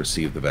having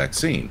received the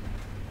vaccine.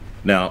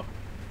 Now,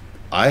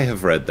 I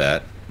have read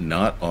that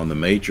not on the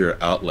major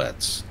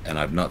outlets, and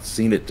I've not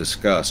seen it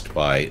discussed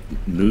by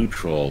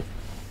neutral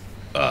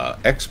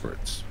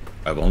experts.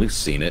 I've only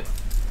seen it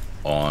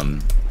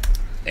on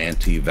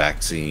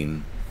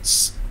anti-vaccine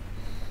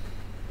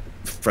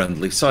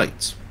friendly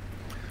sites,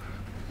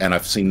 and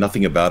I've seen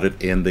nothing about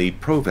it in the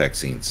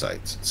pro-vaccine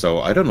sites. So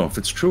I don't know if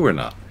it's true or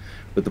not,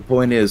 but the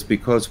point is,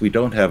 because we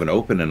don't have an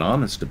open and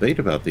honest debate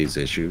about these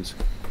issues,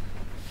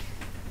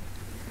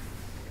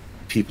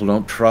 people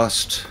don't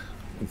trust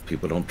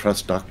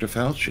Dr.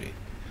 Fauci.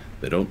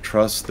 They don't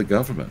trust the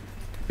government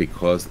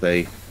because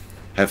they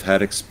have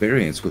had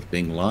experience with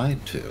being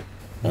lied to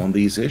on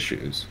these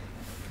issues.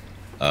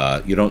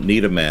 You don't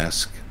need a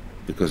mask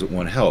because it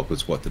won't help,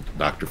 is what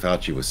Dr.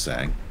 Fauci was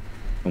saying.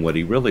 And what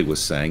he really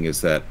was saying is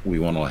that we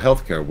want all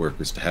healthcare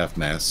workers to have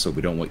masks, so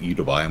we don't want you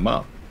to buy them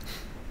up.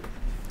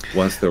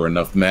 Once there are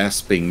enough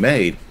masks being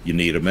made, you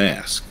need a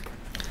mask.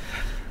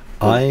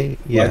 Why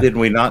didn't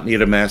we not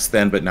need a mask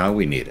then, but now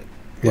we need it?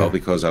 Well,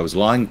 because I was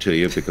lying to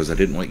you because I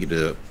didn't want you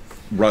to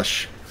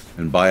rush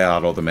and buy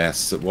out all the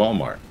masks at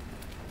Walmart.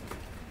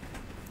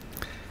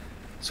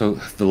 So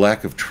the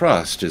lack of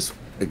trust is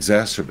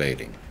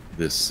exacerbating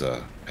this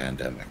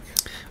pandemic.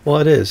 Well,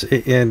 it is.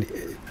 And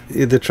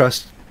the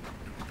trust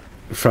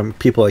from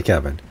people like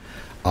Kevin.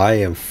 I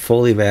am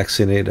fully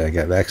vaccinated. I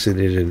got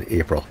vaccinated in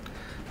April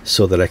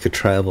so that I could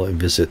travel and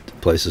visit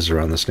places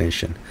around this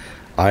nation.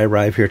 I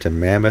arrive here to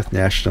Mammoth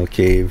National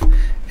Cave.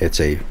 It's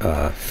a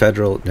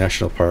federal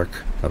national park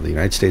of the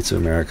United States of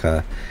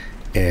America.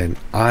 And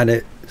on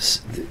it,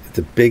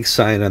 the big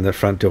sign on the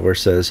front door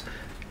says,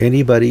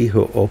 anybody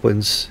who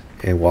opens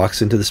and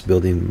walks into this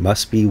building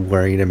must be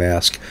wearing a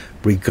mask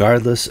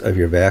regardless of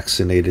your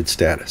vaccinated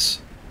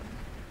status.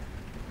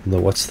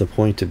 Well, what's the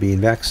point of being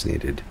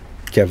vaccinated?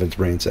 Kevin's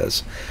brain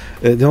says.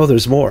 No,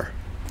 there's more.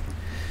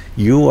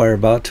 You are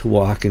about to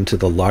walk into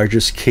the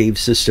largest cave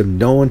system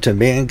known to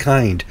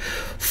mankind.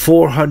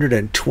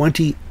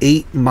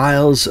 428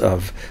 miles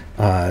of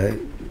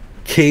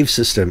cave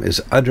system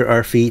is under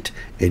our feet,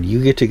 and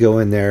you get to go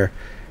in there.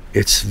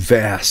 It's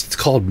vast. It's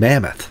called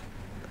Mammoth.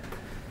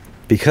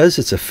 Because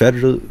it's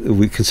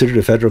we consider it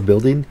a federal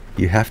building,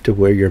 you have to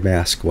wear your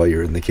mask while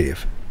you're in the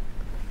cave.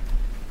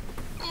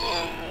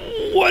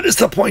 What is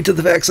the point of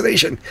the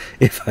vaccination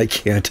if I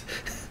can't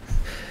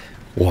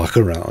walk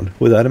around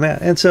without a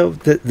mask? And so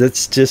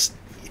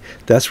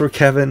that's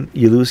where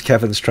you lose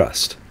Kevin's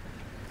trust.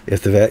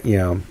 If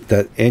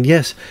and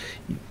yes,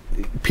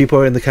 people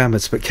are in the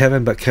comments, but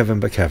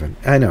Kevin.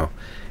 I know,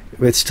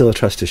 it's still a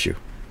trust issue.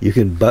 You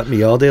can butt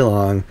me all day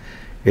long.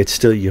 It's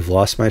still, you've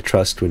lost my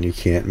trust when you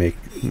can't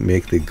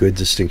make the good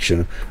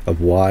distinction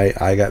of why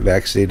I got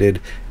vaccinated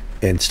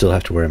and still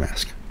have to wear a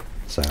mask.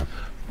 So,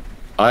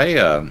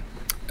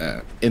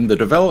 in the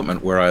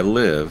development where I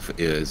live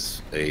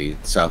is a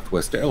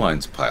Southwest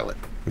Airlines pilot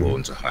who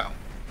owns a house.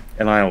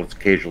 And I'll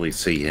occasionally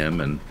see him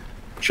and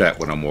chat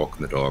when I'm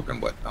walking the dog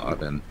and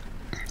whatnot. And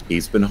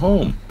he's been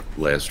home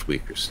last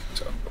week or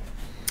so.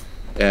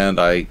 And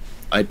I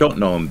don't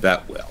know him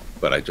that well,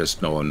 but I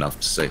just know enough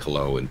to say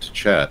hello and to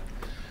chat.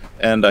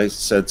 And I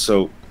said,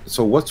 so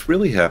what's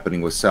really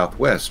happening with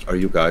Southwest? Are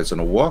you guys on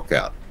a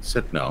walkout? He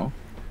said, no.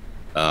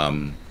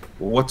 Well,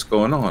 what's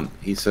going on?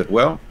 He said,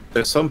 well,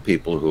 there's some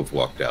people who have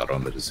walked out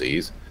on the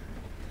disease,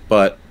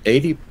 but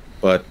 80%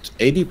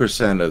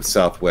 of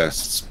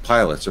Southwest's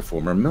pilots are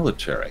former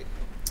military,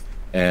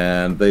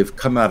 and they've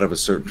come out of a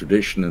certain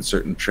tradition and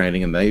certain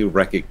training, and they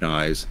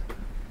recognize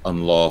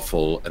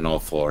unlawful and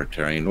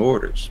authoritarian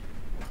orders.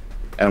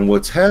 And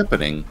what's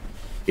happening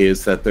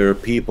is that there are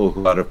people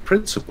who, out of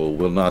principle,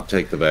 will not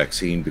take the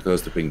vaccine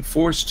because they're being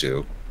forced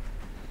to,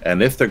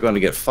 and if they're going to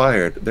get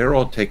fired, they're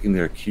all taking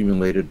their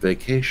accumulated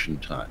vacation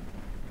time.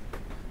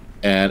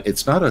 And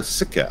it's not a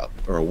sick out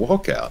or a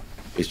walkout.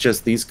 It's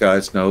just these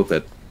guys know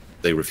that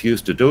they refuse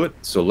to do it,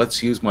 so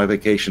let's use my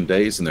vacation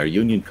days, and their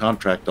union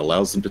contract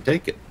allows them to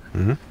take it.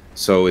 Mm-hmm.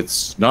 So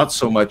it's not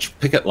so much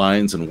picket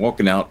lines and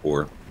walking out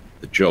or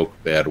the joke,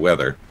 bad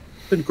weather.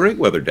 It's been great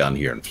weather down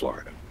here in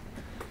Florida.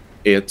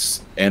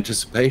 It's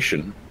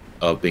anticipation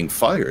of being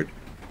fired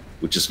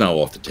which is now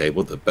off the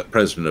table. The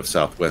president of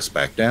Southwest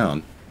backed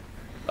down.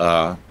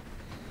 But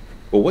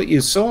what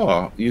you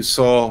saw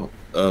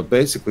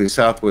basically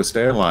Southwest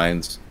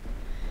Airlines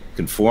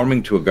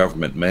conforming to a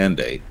government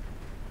mandate,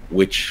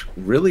 which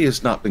really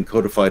has not been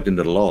codified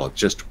into the law. It's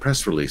just a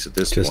press release at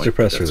this point. Just a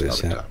press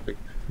release, yeah. Topic.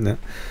 No.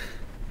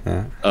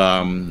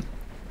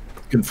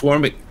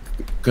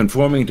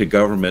 Conforming to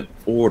government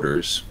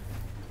orders,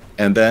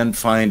 and then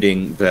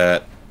finding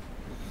that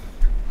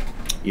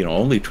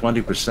only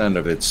 20%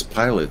 of its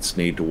pilots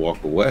need to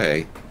walk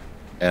away,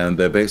 and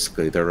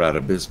they're out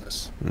of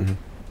business.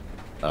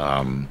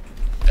 Mm-hmm.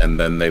 And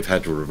then they've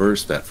had to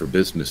reverse that for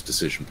business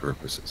decision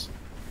purposes,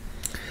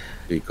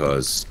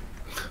 because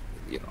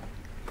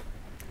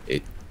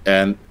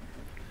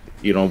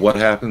what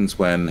happens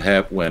when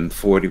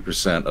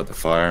 40% of the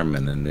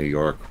firemen in New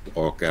York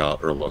walk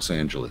out, or Los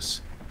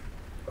Angeles,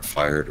 are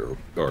fired,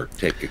 or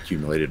take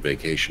accumulated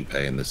vacation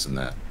pay and this and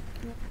that.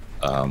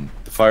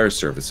 The fire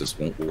services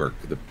won't work.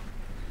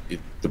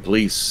 The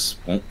police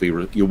won't be.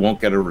 You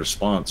won't get a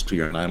response to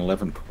your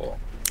 911 call.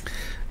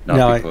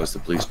 Not because the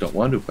police don't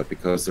want to, but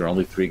because there are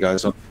only 3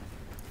 guys on.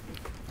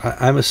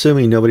 I'm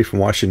assuming nobody from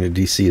Washington,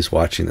 D.C. is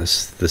watching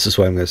this. This is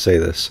why I'm going to say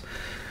this.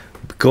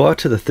 Go out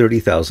to the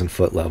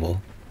 30,000-foot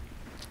level.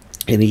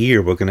 In a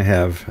year, we're going to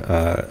have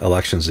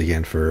elections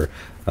again for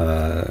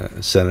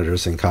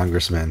senators and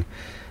congressmen.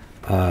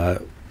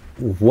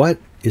 What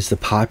is the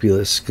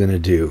populace going to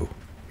do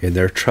in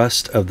their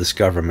trust of this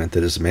government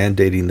that is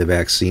mandating the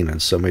vaccine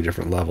on so many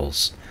different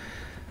levels?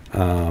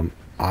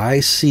 I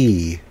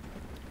see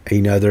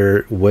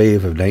another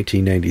wave of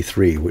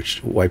 1993,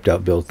 which wiped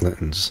out Bill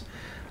Clinton's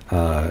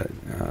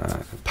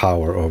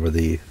power over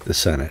the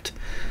Senate.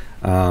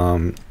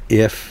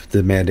 If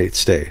the mandates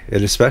stay,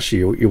 and especially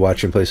you're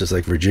watching places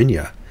like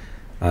Virginia,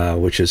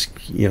 which has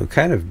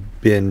kind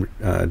of been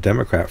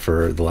Democrat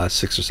for the last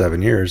 6 or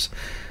 7 years,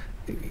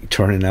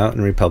 turning out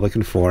in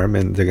Republican form,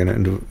 and they're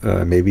going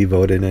to maybe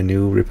vote in a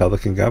new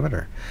Republican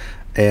governor,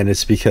 and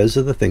it's because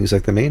of the things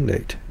like the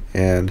mandate.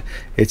 And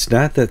it's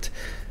not that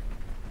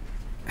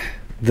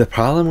the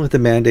problem with the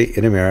mandate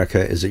in America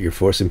is that you're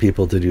forcing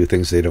people to do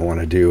things they don't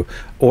want to do,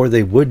 or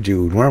they would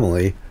do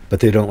normally,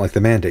 but they don't like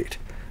the mandate.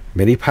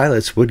 Many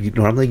pilots would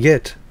normally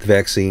get the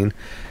vaccine.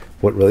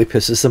 What really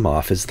pisses them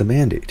off is the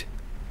mandate.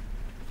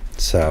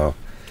 So,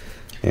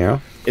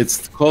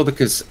 it's called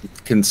the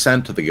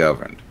consent of the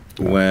governed.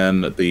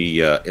 When the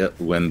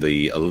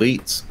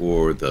elites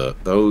or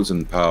those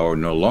in power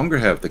no longer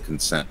have the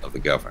consent of the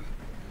governed,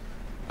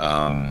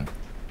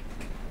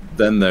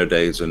 then their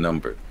days are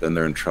numbered. Then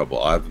they're in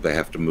trouble. Either they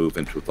have to move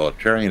into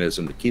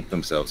authoritarianism to keep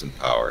themselves in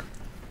power,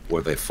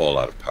 or they fall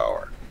out of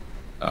power.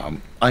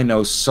 I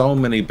know so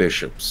many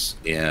bishops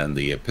in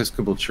the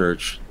Episcopal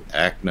Church,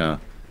 ACNA,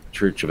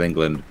 Church of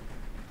England,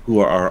 who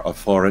are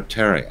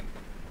authoritarian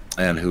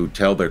and who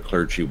tell their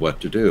clergy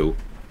what to do,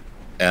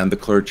 and the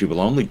clergy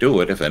will only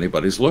do it if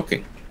anybody's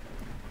looking.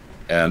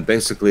 And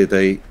basically,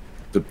 the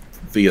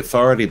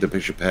authority the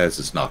bishop has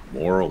is not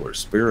moral or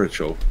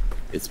spiritual;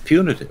 it's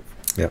punitive.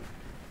 Yep.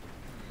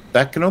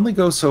 That can only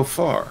go so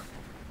far,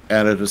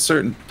 and at a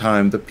certain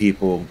time, the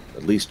people,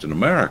 at least in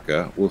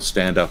America, will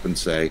stand up and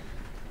say,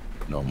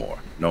 "No more,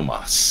 no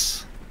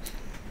mas."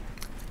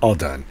 All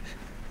done.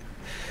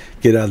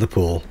 Get out of the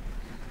pool.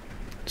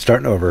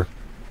 Starting over.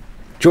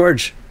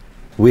 George,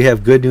 we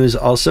have good news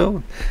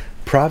also.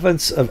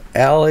 Province of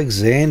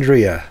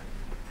Alexandria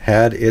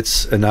had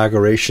its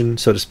inauguration,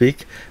 so to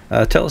speak.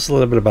 Tell us a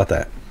little bit about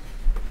that.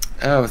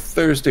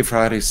 Thursday,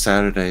 Friday,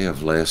 Saturday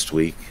of last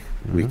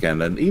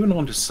weekend, and even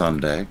on to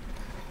Sunday,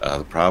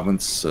 the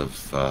province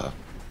of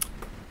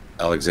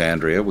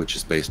Alexandria, which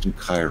is based in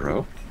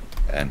Cairo,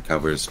 and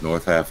covers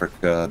North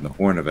Africa and the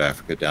Horn of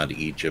Africa down to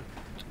Egypt,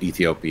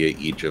 Ethiopia,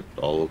 Egypt,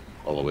 all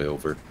the way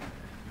over,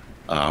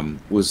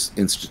 was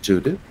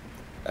instituted.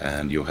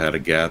 And you had a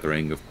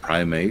gathering of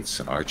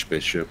primates and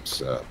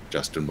archbishops,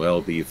 Justin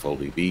Welby,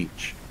 Foley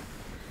Beach,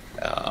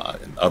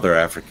 and other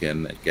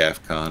African and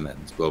GAFCON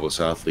and Global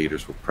South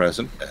leaders were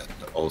present at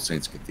All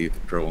Saints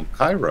Cathedral in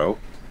Cairo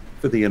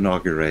for the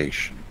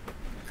inauguration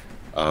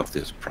of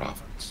this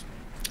province.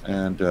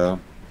 And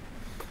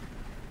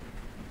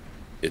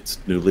its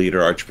new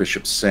leader,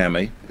 Archbishop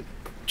Sammy,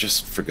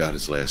 just forgot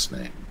his last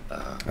name.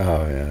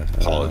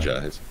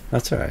 Apologize.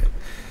 That's all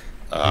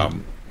right.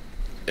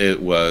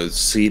 It was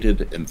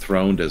seated,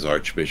 enthroned as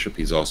Archbishop.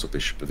 He's also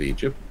Bishop of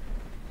Egypt.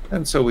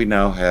 And so we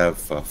now have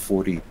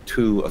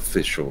 42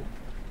 official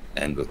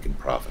Anglican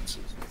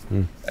provinces.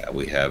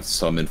 We have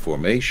some in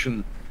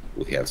formation.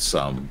 We have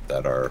some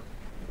that are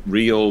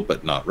real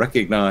but not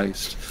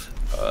recognized.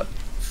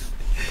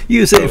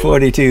 You say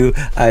 42,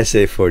 I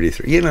say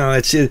 43.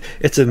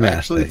 It's a mess.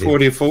 Actually,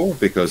 44,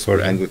 because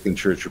we're Anglican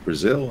Church of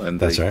Brazil and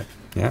that's right.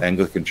 Yeah.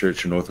 Anglican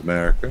Church of North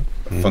America,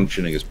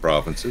 functioning as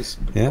provinces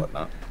and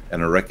whatnot,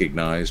 and are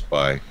recognized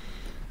by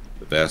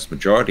the vast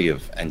majority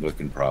of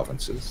Anglican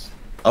provinces,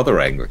 other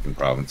Anglican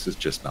provinces,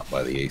 just not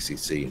by the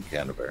ACC in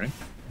Canterbury.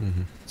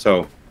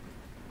 So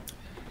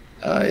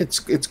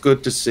it's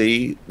good to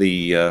see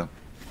the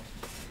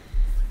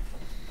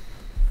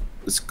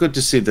it's good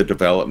to see the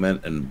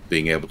development and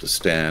being able to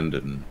stand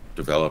and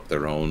develop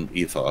their own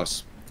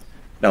ethos.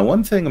 Now,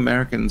 one thing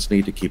Americans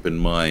need to keep in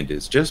mind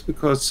is just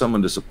because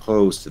someone is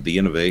opposed to the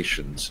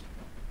innovations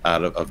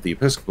of the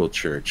Episcopal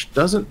Church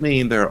doesn't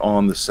mean they're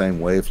on the same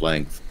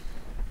wavelength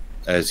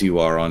as you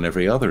are on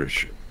every other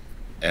issue.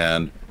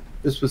 And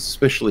this was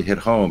especially hit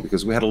home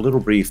because we had a little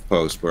brief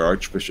post where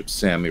Archbishop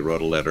Sammy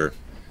wrote a letter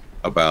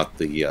about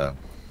the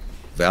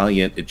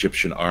valiant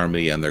Egyptian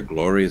army and their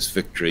glorious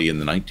victory in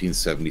the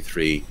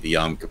 1973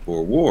 Yom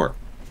Kippur War,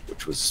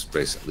 which was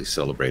basically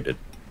celebrated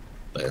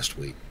last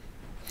week.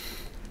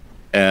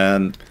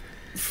 And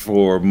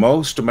for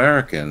most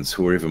Americans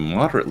who are even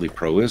moderately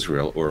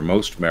pro-Israel, or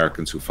most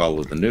Americans who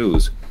follow the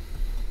news,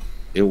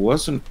 it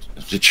wasn't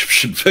an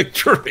Egyptian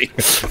victory.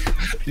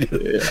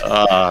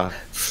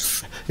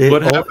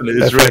 What happened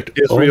is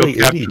Israel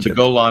captured the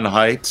Golan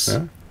Heights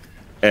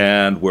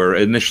and were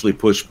initially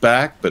pushed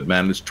back, but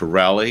managed to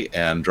rally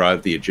and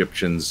drive the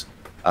Egyptians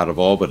out of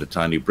all but a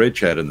tiny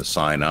bridgehead in the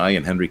Sinai.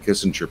 And Henry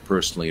Kissinger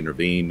personally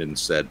intervened and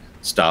said,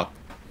 stop,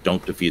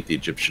 don't defeat the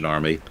Egyptian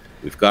army.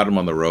 We've got them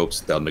on the ropes.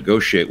 They'll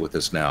negotiate with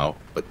us now,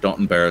 but don't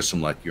embarrass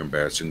them like you're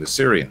embarrassing the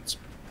Syrians.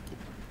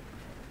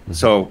 Mm-hmm.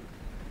 So,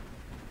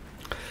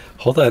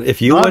 hold on. If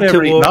you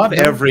not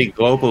every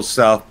global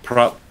South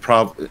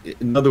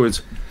in other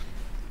words,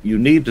 you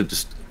need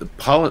to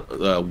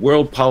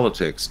world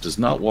politics does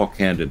not walk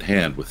hand in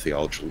hand with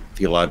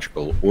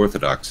theological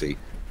orthodoxy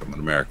from an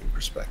American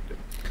perspective.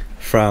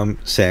 From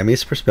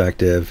Sammy's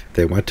perspective,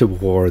 they went to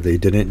war. They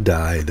didn't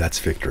die. That's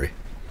victory.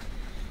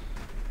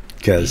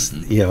 Because,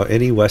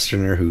 any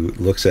Westerner who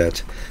looks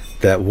at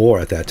that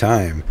war at that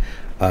time,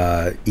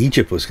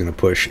 Egypt was going to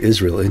push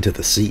Israel into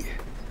the sea.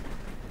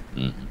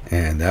 Mm-hmm.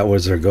 And that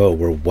was their goal.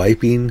 We're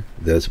wiping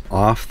this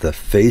off the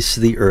face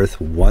of the earth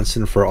once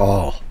and for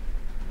all.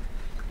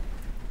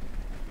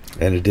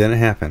 And it didn't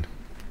happen.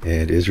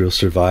 And Israel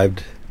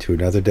survived to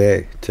another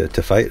day, to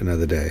fight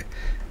another day.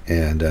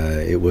 And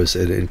it was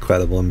an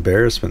incredible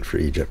embarrassment for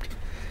Egypt.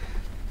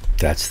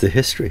 That's the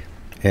history.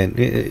 And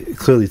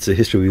clearly it's a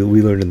history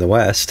we learned in the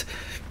West.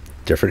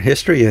 Different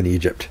history in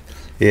Egypt.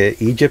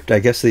 Egypt, I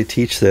guess they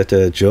teach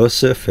that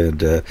Joseph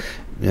and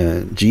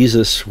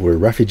Jesus were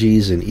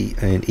refugees in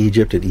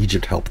Egypt, and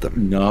Egypt helped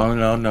them.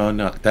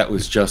 No. That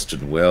was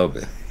Justin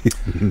Welby.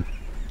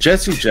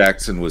 Jesse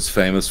Jackson was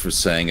famous for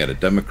saying at a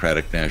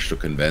Democratic National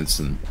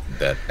Convention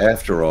that,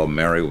 after all,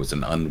 Mary was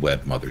an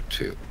unwed mother,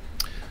 too.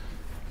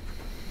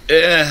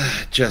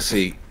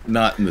 Jesse,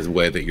 not in the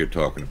way that you're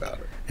talking about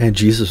it. And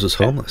Jesus was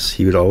homeless.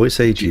 He would always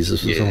say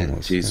Jesus was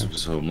homeless. Jesus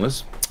was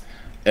homeless.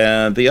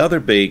 And the other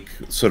big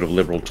sort of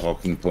liberal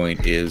talking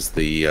point is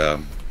the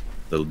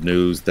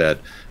news that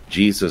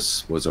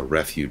Jesus was a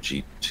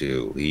refugee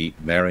too.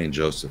 Mary and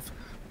Joseph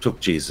took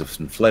Jesus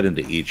and fled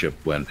into Egypt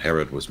when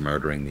Herod was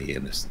murdering the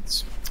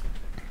innocents.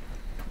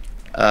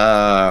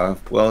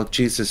 Well,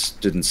 Jesus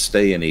didn't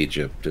stay in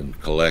Egypt and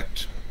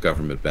collect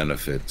government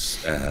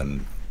benefits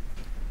and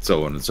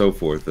so on and so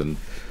forth. And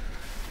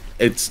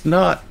it's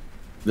not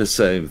the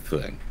same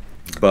thing.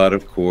 But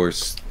of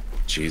course,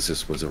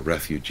 Jesus was a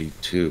refugee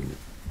too,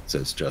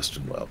 says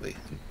Justin Welby.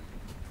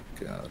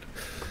 God.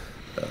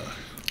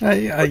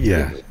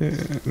 Yeah.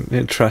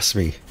 And trust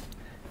me,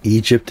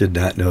 Egypt did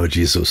not know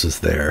Jesus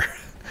was there.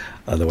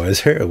 Otherwise,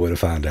 Herod would have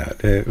found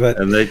out.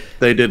 And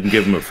they didn't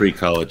give him a free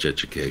college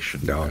education.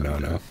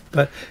 No.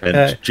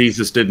 And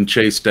Jesus didn't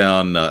chase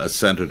down a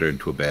senator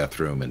into a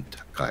bathroom in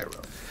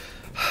Cairo.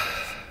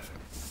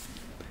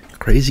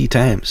 Crazy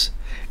times.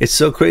 It's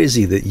so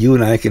crazy that you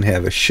and I can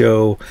have a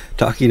show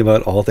talking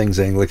about all things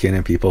Anglican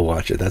and people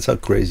watch it. That's how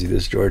crazy it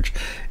is, George.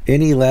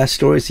 Any last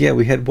stories? Yeah,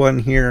 we had one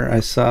here. I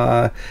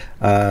saw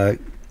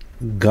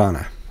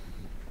Ghana.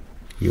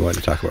 You wanted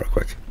to talk about it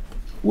quick?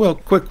 Well,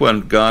 quick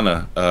one,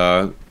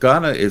 Ghana.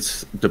 Ghana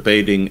is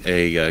debating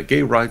a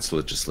gay rights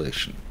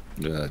legislation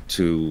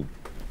to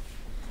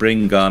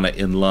bring Ghana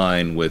in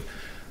line with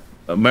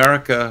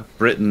America,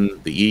 Britain,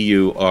 the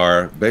EU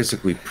are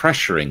basically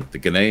pressuring the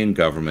Ghanaian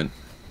government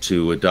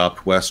to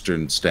adopt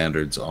Western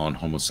standards on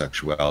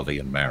homosexuality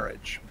and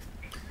marriage.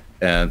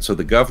 And so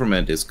the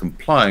government is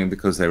complying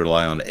because they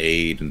rely on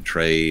aid and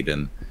trade,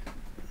 and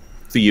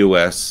the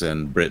US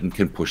and Britain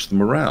can push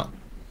them around.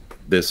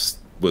 This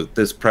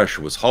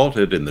pressure was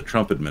halted in the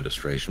Trump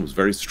administration, was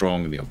very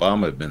strong in the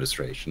Obama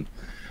administration.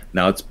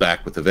 Now it's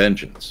back with a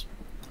vengeance.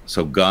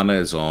 So Ghana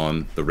is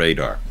on the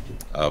radar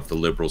of the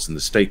liberals in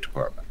the State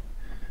Department.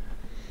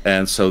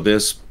 And so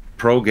this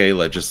pro-gay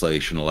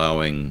legislation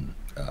allowing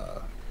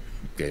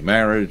gay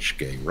marriage,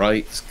 gay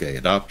rights, gay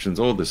adoptions,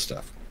 all this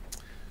stuff,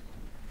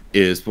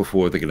 is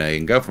before the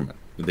Ghanaian government.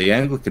 The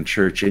Anglican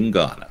Church in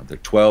Ghana, there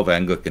are 12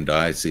 Anglican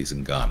dioceses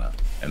in Ghana,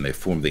 and they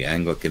form the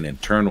Anglican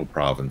internal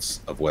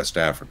province of West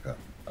Africa,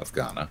 of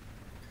Ghana,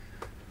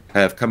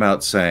 have come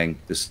out saying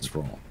this is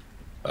wrong.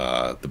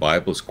 The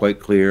Bible is quite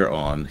clear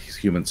on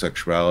human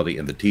sexuality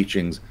and the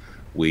teachings.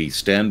 We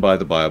stand by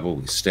the Bible,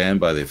 we stand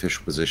by the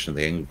official position of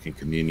the Anglican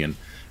Communion,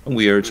 and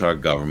we urge our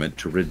government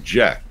to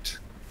reject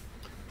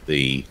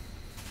the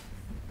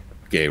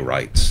gay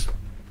rights,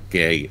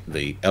 the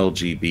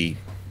LGBT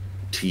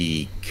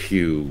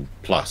LGBTQ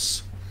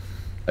plus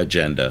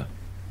agenda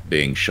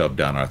being shoved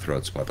down our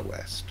throats by the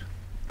West.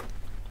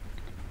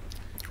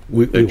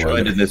 They're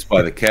joined in this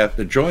by the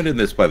Catholic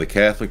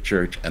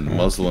Church and the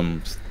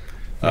Muslims.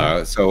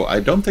 So I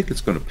don't think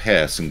it's going to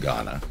pass in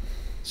Ghana.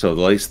 So at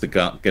least the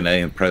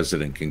Ghanaian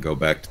president can go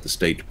back to the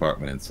State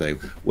Department and say,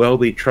 "Well,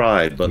 we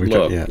tried, but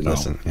look,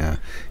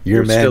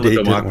 your mandate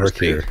didn't work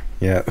here.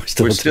 Yeah,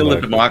 we're still a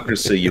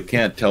democracy. You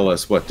can't tell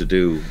us what to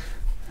do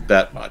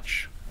that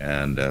much."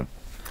 And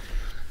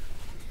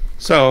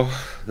so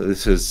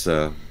this is,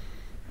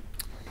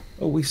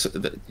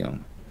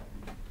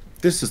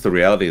 this is the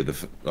reality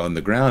on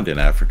the ground in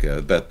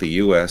Africa, that the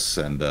U.S.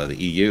 and the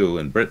EU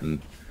and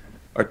Britain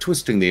are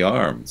twisting the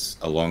arms,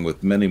 along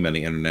with many,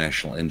 many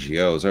international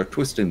NGOs, are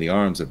twisting the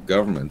arms of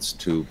governments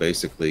to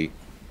basically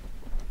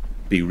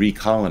be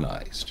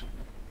recolonized.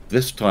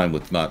 This time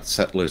with not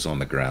settlers on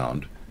the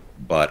ground,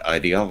 but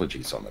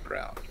ideologies on the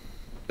ground.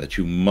 That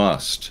you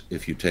must,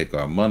 if you take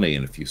our money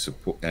and if you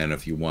support, and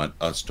if you want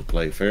us to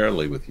play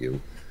fairly with you,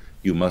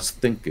 you must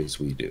think as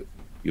we do.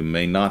 You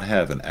may not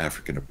have an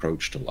African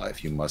approach to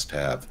life. You must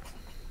have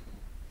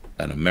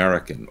an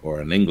American or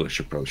an English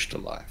approach to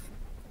life.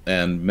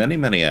 And many,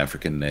 many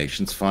African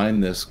nations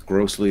find this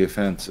grossly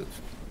offensive,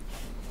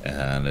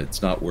 and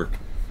it's not working.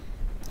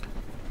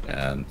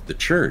 And the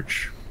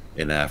church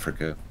in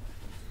Africa,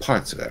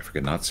 parts of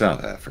Africa, not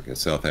South Africa,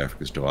 South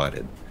Africa is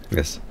divided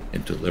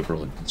into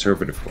liberal and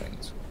conservative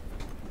wings,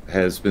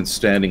 has been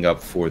standing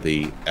up for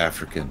the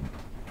African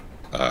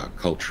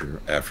culture,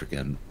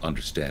 African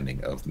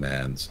understanding of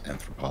man's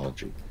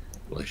anthropology,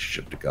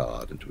 relationship to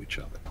God and to each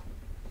other.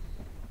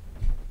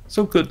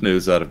 So good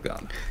news out of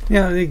Ghana.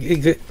 Yeah,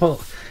 well,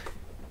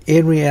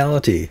 in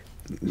reality,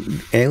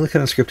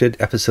 Anglican Unscripted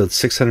episode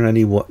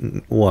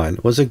 691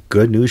 was a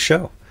good news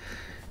show.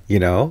 You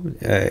know,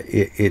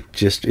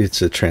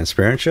 it's a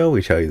transparent show.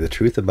 We tell you the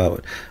truth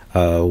about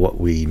what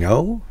we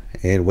know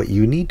and what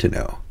you need to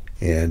know.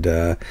 And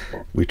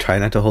we try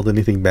not to hold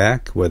anything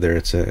back, whether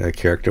it's a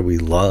character we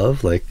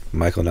love, like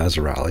Michael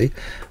Nazir-Ali,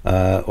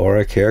 or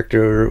a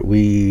character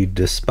we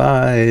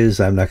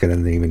despise. I'm not going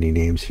to name any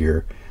names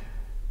here.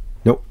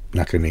 Nope,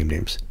 not going to name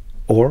names.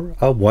 Or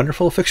a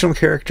wonderful fictional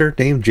character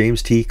named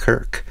James T.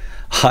 Kirk.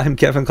 I'm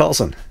Kevin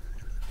Kallsen.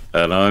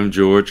 And I'm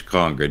George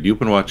Conger. You've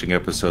been watching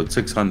episode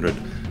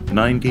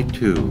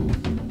 692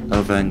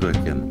 of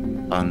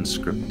Anglican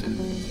Unscripted.